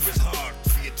closer is hard,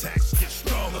 the attacks get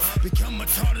stronger. Become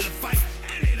much harder to fight,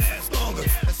 and it lasts longer.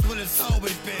 That's what it's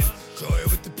always been. Joy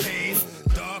with the pain,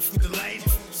 dark with the light,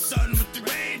 sun with the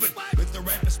rain. But with the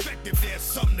right perspective, there's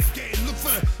something to gain. Look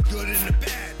for the good and the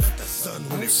bad, not the sun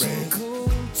when it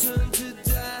rains.